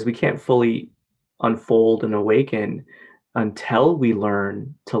catch-22, because we can't fully unfold and awaken until we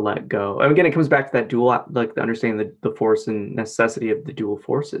learn to let go. And again, it comes back to that dual, like the understanding the force and necessity of the dual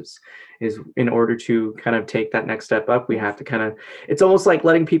forces is, in order to kind of take that next step up, we have to it's almost like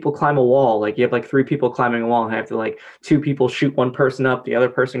letting people climb a wall. Like you have like 3 people climbing a wall and have to 2 people shoot one person up. The other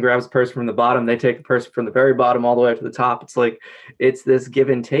person grabs the person from the bottom. They take the person from the very bottom all the way up to the top. It's like, it's this give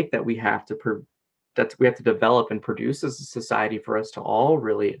and take that we have to develop and produce as a society for us to all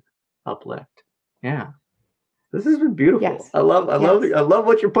really uplift. Yeah. This has been beautiful. Yes. I love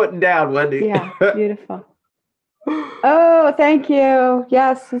what you're putting down, Wendy. Yeah, beautiful. Oh, thank you.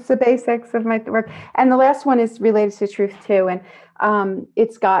 Yes, it's the basics of my work. And the last one is related to truth too. And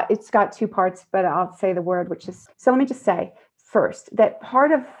it's got 2 parts, but I'll say the word, which is, so let me just say first that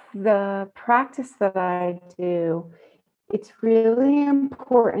part of the practice that I do, it's really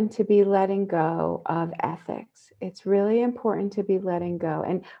important to be letting go of ethics. It's really important to be letting go.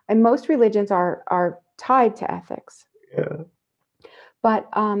 And most religions are tied to ethics. Yeah. But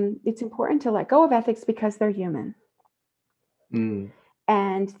it's important to let go of ethics because they're human.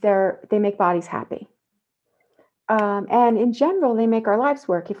 And they make bodies happy. And in general, they make our lives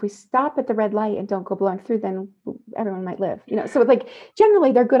work. If we stop at the red light and don't go blowing through, then everyone might live. So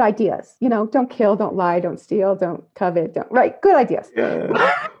generally they're good ideas. Don't kill, don't lie, don't steal, don't covet, right? Good ideas.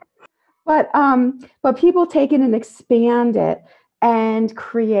 Yeah. But people take it and expand it and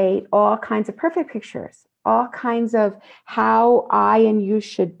create all kinds of perfect pictures, all kinds of how I and you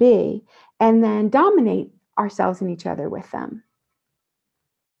should be. and then dominate ourselves and each other with them.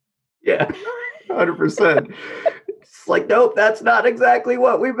 Yeah, 100%. It's like, nope, that's not exactly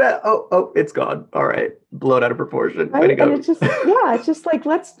what we meant. Oh, it's gone. All right, blown out of proportion. Right? Way to go. And it's just like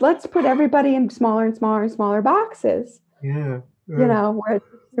let's put everybody in smaller and smaller and smaller boxes. Yeah. Where it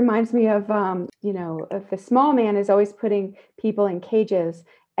reminds me of if the small man is always putting people in cages,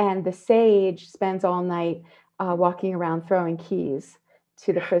 and the sage spends all night walking around throwing keys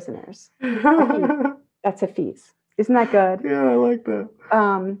to the prisoners. That's a feast. Isn't that good? Yeah, I like that.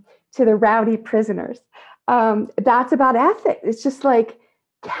 To the rowdy prisoners. That's about ethics. It's just like,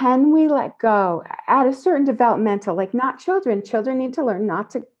 can we let go at a certain developmental, like not children. Children need to learn not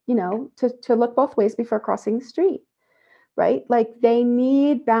to, to look both ways before crossing the street, right? Like they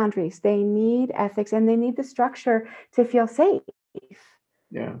need boundaries, they need ethics, and they need the structure to feel safe.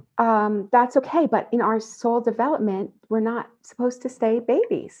 Yeah. That's okay. But in our soul development, we're not supposed to stay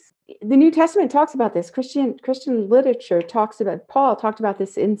babies. The New Testament talks about this. Christian literature Paul talked about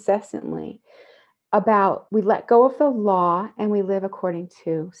this incessantly, about we let go of the law and we live according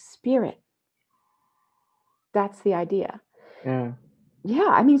to spirit. That's the idea. Yeah. Yeah.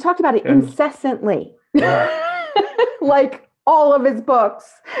 I mean, he talked about it incessantly, like all of his books.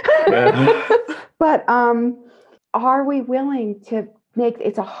 Yeah. But are we willing to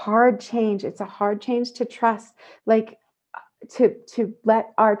it's a hard change. It's a hard change to trust, like to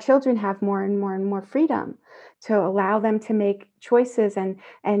let our children have more and more and more freedom, to allow them to make choices and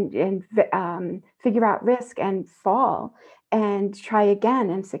figure out risk and fall and try again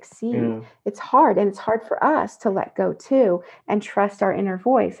and succeed. Yeah. It's hard, and it's hard for us to let go too and trust our inner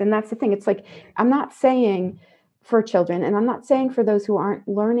voice. And that's the thing. It's like, I'm not saying for children, and I'm not saying for those who aren't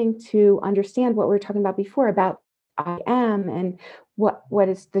learning to understand what we were talking about before about I am and what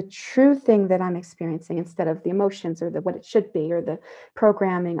is the true thing that I'm experiencing, instead of the emotions or what it should be, or the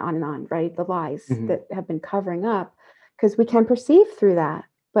programming on and on, right? The lies that have been covering up, because we can perceive through that.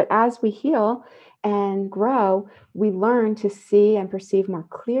 But as we heal and grow, we learn to see and perceive more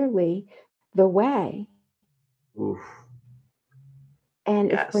clearly the way. Oof.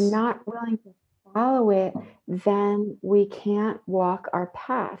 And if we're not willing to follow it, then we can't walk our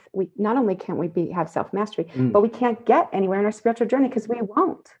path. We not only can't we have self-mastery, but we can't get anywhere in our spiritual journey, because we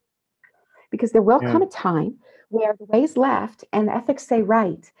won't. Because there will come a time where the way's left and the ethics say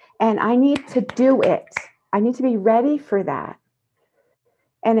right, and I need to do it. I need to be ready for that.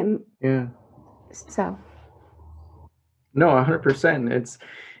 And so. No, 100%.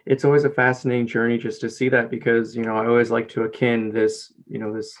 It's always a fascinating journey just to see that, because I always like to akin this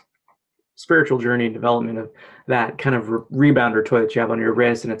this spiritual journey and development of that kind of rebounder toy that you have on your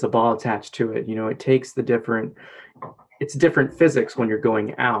wrist, and it's a ball attached to it. It takes it's different physics when you're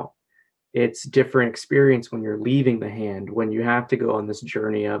going out. It's different experience when you're leaving the hand, when you have to go on this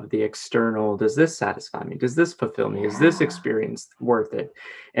journey of the external. Does this satisfy me? Does this fulfill me? Is this experience worth it?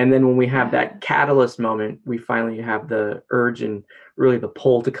 And then when we have that catalyst moment, we finally have the urge and really the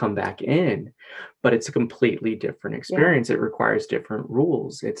pull to come back in. But it's a completely different experience. It requires different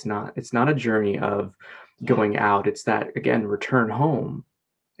rules. It's not a journey of going out. It's that, again, return home.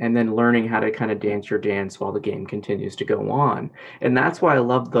 And then learning how to kind of dance your dance while the game continues to go on. And that's why I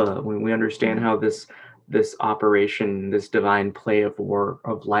love when we understand how this operation, this divine play of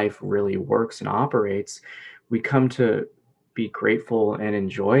life really works and operates, we come to be grateful and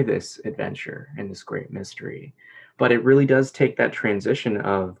enjoy this adventure and this great mystery. But it really does take that transition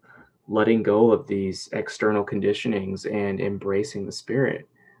of letting go of these external conditionings and embracing the spirit,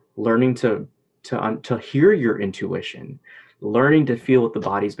 learning to hear your intuition, learning to feel what the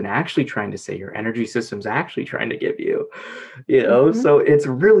body's been actually trying to say, your energy system's actually trying to give you, So it's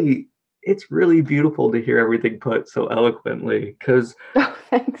really beautiful to hear everything put so eloquently, because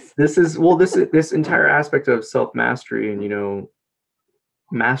thanks. This entire aspect of self-mastery and,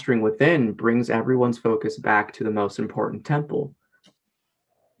 mastering within brings everyone's focus back to the most important temple.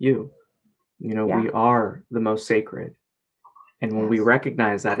 We are the most sacred. And when we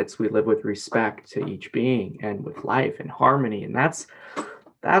recognize that, we live with respect to each being and with life and harmony. And that's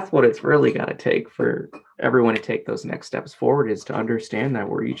what it's really got to take for everyone to take those next steps forward, is to understand that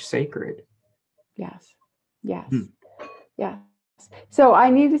we're each sacred. Yes. So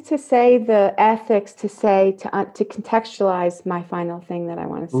I needed to say the ethics to contextualize my final thing that I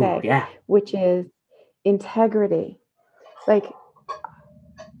want to say, which is integrity. Like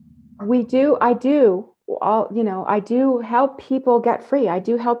I do help people get free. I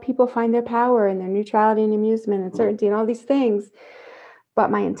do help people find their power and their neutrality and amusement and certainty and all these things.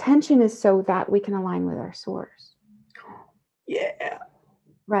 But my intention is so that we can align with our source. Yeah.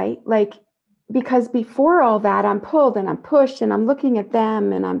 Right? Like because before all that, I'm pulled and I'm pushed and I'm looking at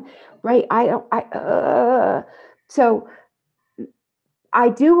them and I'm right. So I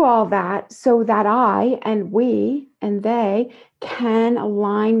do all that so that I and we and they can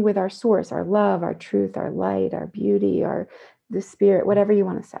align with our source, our love, our truth, our light, our beauty, the spirit, whatever you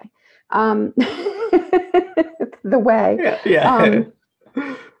want to say. The way. Yeah.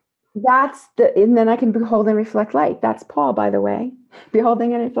 And then I can behold and reflect light. That's Paul, by the way.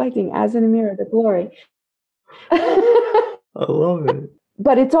 Beholding and reflecting as in a mirror, the glory. I love it.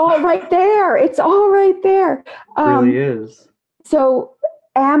 But it's all right there. It's all right there. It really is. So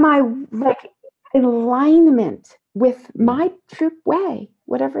am I like in alignment with my true way,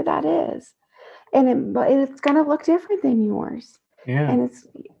 whatever that is? And it's going to look different than yours. Yeah.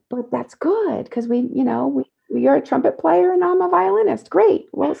 But that's good because you're a trumpet player and I'm a violinist. Great.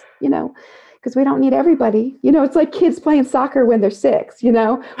 Well, because we don't need everybody. It's like kids playing soccer when they're 6, we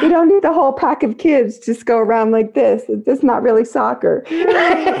don't need the whole pack of kids just go around like this. It's just not really soccer.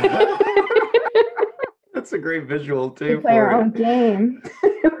 That's a great visual too. We play our own game.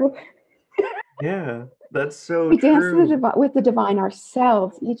 Yeah, that's so we true. dance with the divine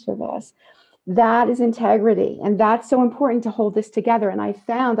ourselves, each of us. That is integrity. And that's so important to hold this together. And I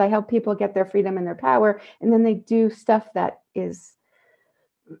help people get their freedom and their power. And then they do stuff that is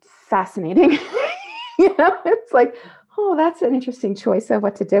fascinating. It's like, oh, that's an interesting choice of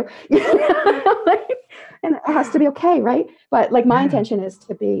what to do. And it has to be okay, right? But like my intention is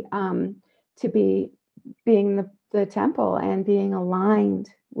to be being the temple and being aligned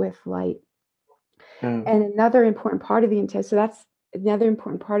with light. And another important part of the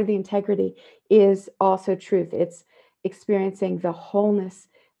integrity is also truth. It's experiencing the wholeness,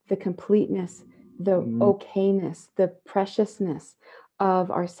 the completeness, the okayness, the preciousness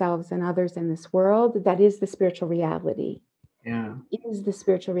of ourselves and others in this world. That is the spiritual reality. Yeah. It is the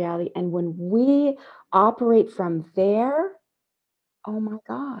spiritual reality. And when we operate from there, oh my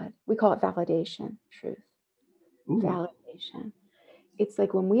God, we call it validation, truth. Ooh. Validation. It's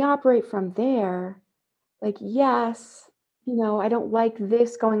like when we operate from there, like, yes, I don't like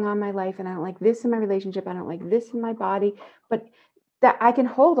this going on in my life, and I don't like this in my relationship. I don't like this in my body, but that I can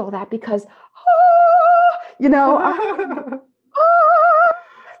hold all that because,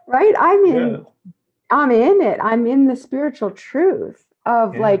 right? I'm in it. I'm in the spiritual truth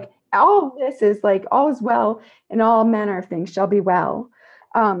of like, all this is like, all is well and all manner of things shall be well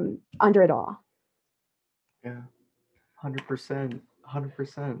under it all. Yeah. 100%.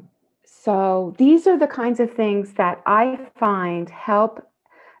 100%. So these are the kinds of things that I find help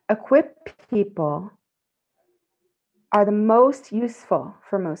equip people, are the most useful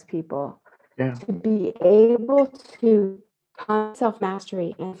for most people to be able to come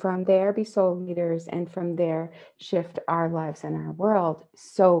self-mastery and from there be soul leaders and from there shift our lives and our world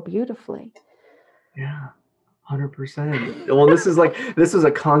so beautifully. Yeah, 100%. Well, this is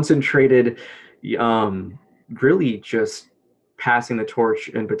a concentrated, really just passing the torch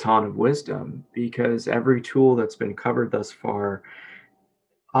and baton of wisdom, because every tool that's been covered thus far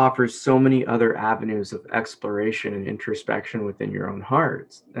offers so many other avenues of exploration and introspection within your own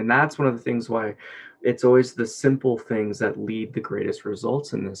hearts. And that's one of the things why it's always the simple things that lead the greatest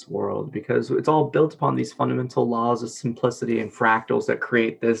results in this world, because it's all built upon these fundamental laws of simplicity and fractals that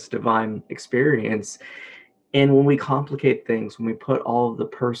create this divine experience. And when we complicate things, when we put all of the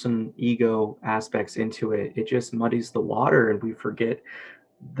person ego aspects into it, it just muddies the water and we forget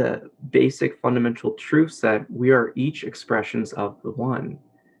the basic fundamental truths that we are each expressions of the one.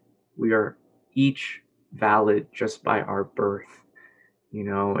 We are each valid just by our birth,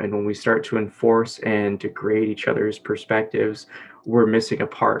 and when we start to enforce and degrade each other's perspectives, we're missing a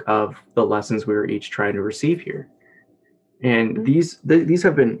part of the lessons we were each trying to receive here. And these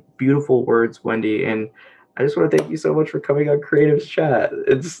have been beautiful words, Wendy, and I just want to thank you so much for coming on Creatives Chat.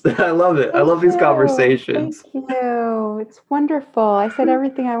 I love it. I love these conversations. Thank you. It's wonderful. I said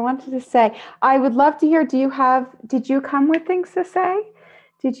everything I wanted to say. I would love to hear, did you come with things to say?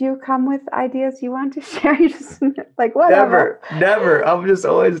 Did you come with ideas you want to share? You just like, whatever. Never. I'm just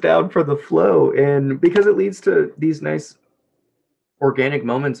always down for the flow. And because it leads to these nice organic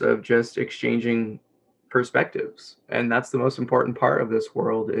moments of just exchanging perspectives. And that's the most important part of this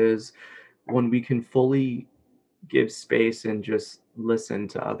world, is when we can fully give space and just listen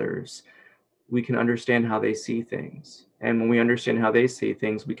to others, we can understand how they see things. And when we understand how they see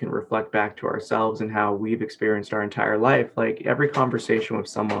things, we can reflect back to ourselves and how we've experienced our entire life. Like every conversation with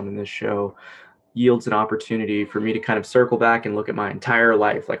someone in this show yields an opportunity for me to kind of circle back and look at my entire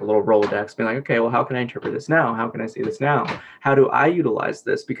life, like a little Rolodex, being like, okay, well, how can I interpret this now? How can I see this now? How do I utilize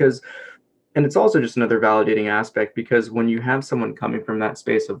this? Because And it's also just another validating aspect, because when you have someone coming from that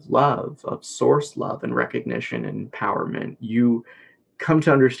space of love, of source love and recognition and empowerment, you come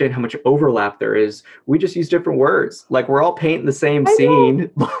to understand how much overlap there is. We just use different words. Like, we're all painting the same I know. scene.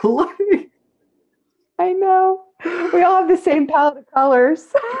 I know. We all have the same palette of colors.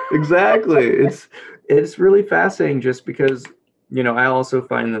 Exactly. It's really fascinating, just because, I also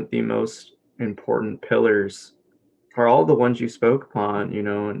find that the most important pillars are all the ones you spoke upon,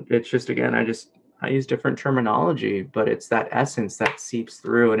 and it's just, again, I use different terminology, but it's that essence that seeps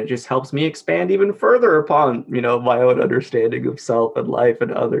through, and it just helps me expand even further upon, my own understanding of self and life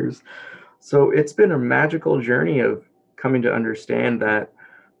and others. So it's been a magical journey of coming to understand that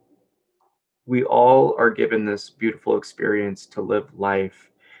we all are given this beautiful experience to live life,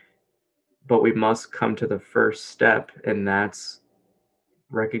 but we must come to the first step, and that's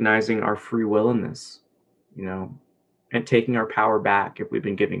recognizing our free will in this, you know, and taking our power back if we've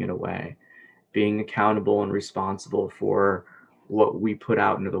been giving it away, being accountable and responsible for what we put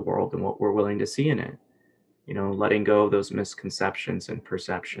out into the world and what we're willing to see in it, letting go of those misconceptions and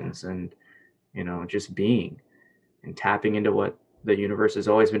perceptions, and, just being and tapping into what the universe has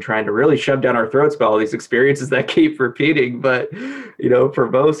always been trying to really shove down our throats by all these experiences that keep repeating. But, for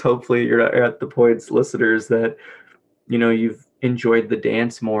most, hopefully you're at the points, listeners, that, you've enjoyed the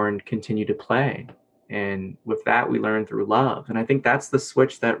dance more and continue to play. And with that, we learn through love. And I think that's the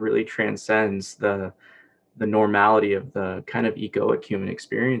switch that really transcends the normality of the kind of egoic human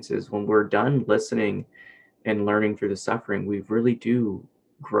experiences. When we're done listening and learning through the suffering, we really do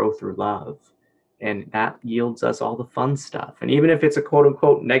grow through love. And that yields us all the fun stuff. And even if it's a quote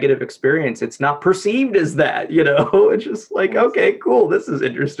unquote negative experience, it's not perceived as that, It's just like, okay, cool, this is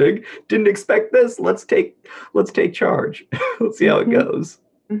interesting. Didn't expect this. Let's take charge. Let's see how it goes.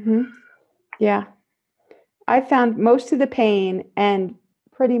 Mm-hmm. Yeah. I found most of the pain and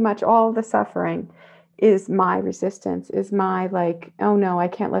pretty much all of the suffering is my resistance, is my like, oh no, I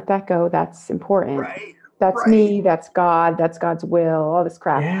can't let that go. That's important. Right. That's me. That's God. That's God's will. All this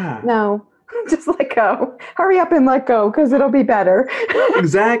crap. Yeah. No, just let go. Hurry up and let go, because it'll be better.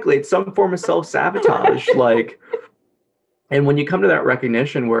 Exactly. It's some form of self-sabotage. And when you come to that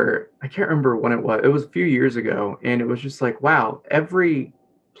recognition, where I can't remember when it was a few years ago, and it was just like, wow, every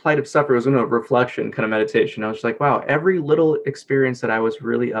plight of suffering was in a reflection kind of meditation. I was like, wow, every little experience that I was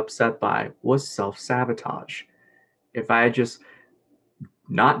really upset by was self-sabotage. If I had just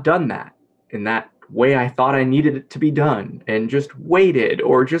not done that in that way I thought I needed it to be done, and just waited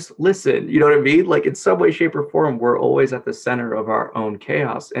or just listened, you know what I mean? Like, in some way, shape, or form, we're always at the center of our own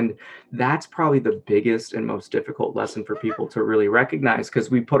chaos. And that's probably the biggest and most difficult lesson for people to really recognize,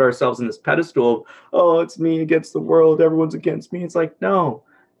 because we put ourselves in this pedestal of, oh, it's me against the world, everyone's against me. It's like, no,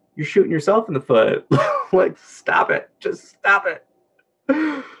 you're shooting yourself in the foot. Like, stop it. Just stop it.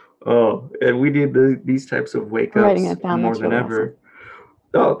 Oh, and we need these types of wake-ups more than ever. Awesome.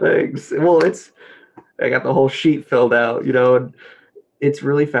 Oh, thanks. Well, I got the whole sheet filled out, and it's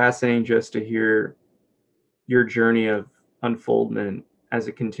really fascinating just to hear your journey of unfoldment as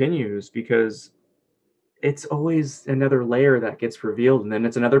it continues, because it's always another layer that gets revealed, and then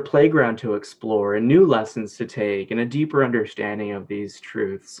it's another playground to explore and new lessons to take and a deeper understanding of these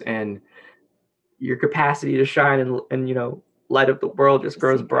truths. And your capacity to shine and light up the world just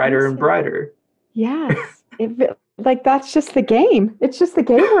grows brighter and brighter. Yes. Like, that's just the game. It's just the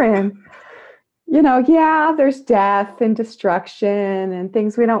game we're in. Yeah, there's death and destruction and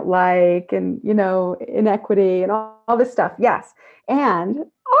things we don't like, and, inequity and all this stuff. Yes. And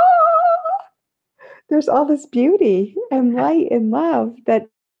there's all this beauty and light and love that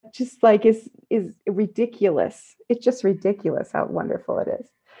just like is ridiculous. It's just ridiculous how wonderful it is.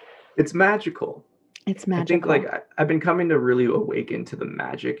 It's magical. It's magical. I think I've been coming to really awaken to the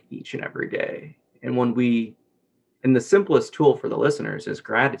magic each and every day. And and the simplest tool for the listeners is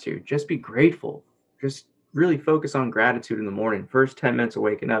gratitude. Just be grateful. Just really focus on gratitude in the morning. First 10 minutes of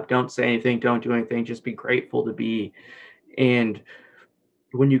waking up. Don't say anything. Don't do anything. Just be grateful to be. And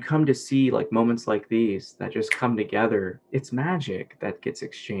when you come to see like moments like these that just come together, it's magic that gets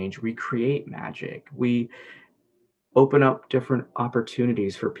exchanged. We create magic. We open up different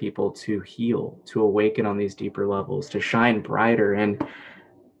opportunities for people to heal, to awaken on these deeper levels, to shine brighter. And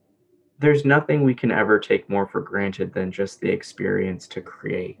there's nothing we can ever take more for granted than just the experience to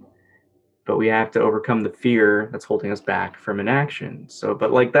create. But we have to overcome the fear that's holding us back from inaction. So,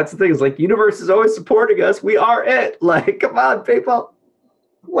 but like, that's the thing, is like, the universe is always supporting us. We are it. Like, come on, people,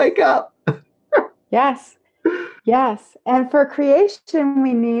 wake up. Yes. Yes. And for creation,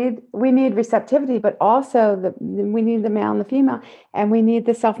 we need receptivity, but also we need the male and the female, and we need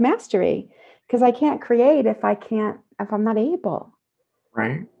the self-mastery, because I can't create if I'm not able.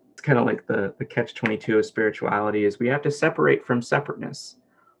 Right. it's kind of like the catch-22 of spirituality is we have to separate from separateness.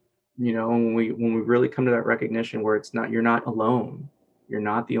 When we really come to that recognition where you're not alone, you're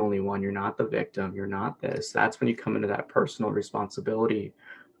not the only one, you're not the victim, you're not this. That's when you come into that personal responsibility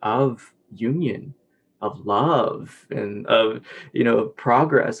of union, of love, and of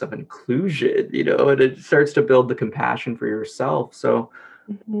progress, of inclusion, and it starts to build the compassion for yourself. So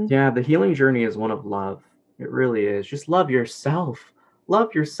yeah, the healing journey is one of love. It really is. Just love yourself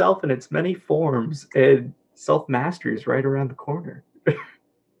in its many forms, and self-mastery is right around the corner.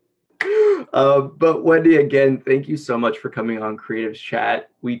 But Wendy, again, thank you so much for coming on Creatives Chat.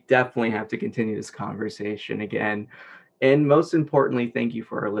 We definitely have to continue this conversation again. And most importantly, thank you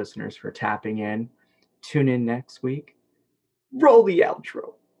for our listeners for tapping in. Tune in next week. Roll the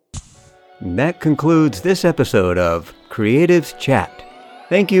outro. That concludes this episode of Creatives Chat.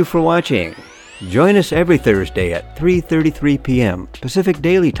 Thank you for watching. Join us every Thursday at 3:33 p.m. Pacific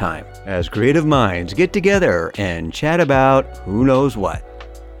Daily Time as creative minds get together and chat about who knows what.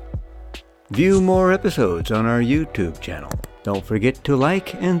 View more episodes on our YouTube channel. Don't forget to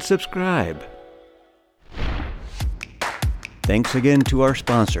like and subscribe. Thanks again to our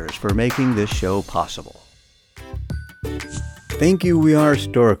sponsors for making this show possible. Thank you, We Are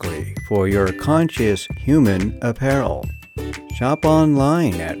Historically, for your conscious human apparel. Shop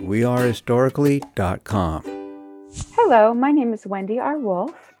online at wearehistorically.com. Hello, my name is Wendy R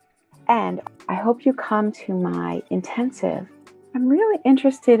Wolf, and I hope you come to my intensive. I'm really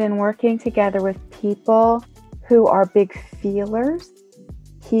interested in working together with people who are big feelers,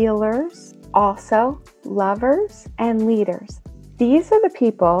 healers, also lovers, and leaders. These are the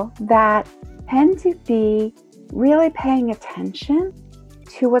people that tend to be really paying attention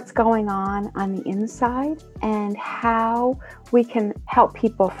to what's going on the inside and how we can help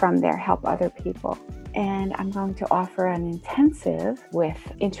people from there, help other people. And I'm going to offer an intensive with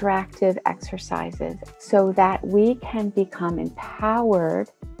interactive exercises so that we can become empowered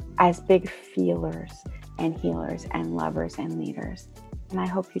as big feelers and healers and lovers and leaders. And I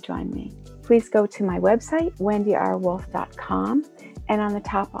hope you join me. Please go to my website, wendyrwolf.com, and on the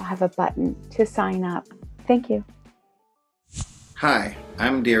top I'll have a button to sign up. Thank you. Hi,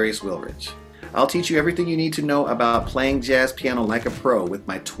 I'm Darius Wilrich. I'll teach you everything you need to know about playing jazz piano like a pro with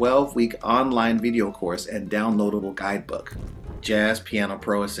my 12-week online video course and downloadable guidebook, Jazz Piano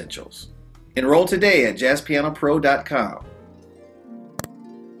Pro Essentials. Enroll today at jazzpianopro.com.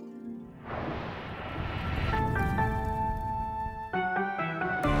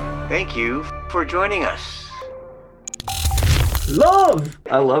 Thank you for joining us. Love!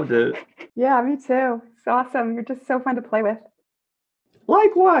 I loved it. Yeah, me too. It's awesome. You're just so fun to play with.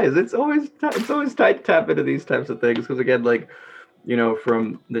 Likewise, it's always tight to tap into these types of things because, again,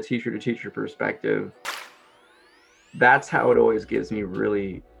 from the teacher to teacher perspective, that's how it always gives me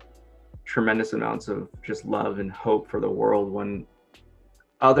really tremendous amounts of just love and hope for the world when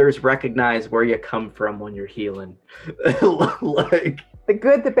others recognize where you come from when you're healing. Like the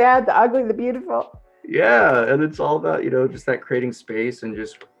good, the bad, the ugly, the beautiful. Yeah, and it's all about just that creating space and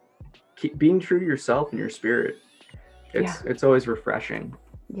just keep being true to yourself and your spirit. It's always refreshing.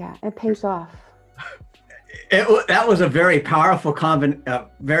 Yeah, it pays off. That was a very powerful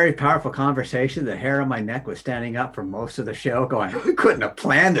conversation. The hair on my neck was standing up for most of the show going, we couldn't have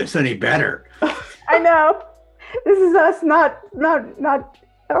planned this any better. I know. This is us not,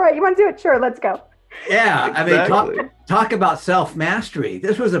 all right, you want to do it? Sure, let's go. Yeah, Exactly. I mean, talk about self-mastery.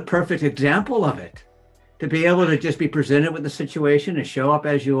 This was a perfect example of it. To be able to just be presented with the situation and show up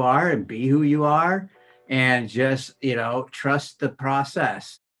as you are and be who you are and just, trust the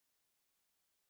process.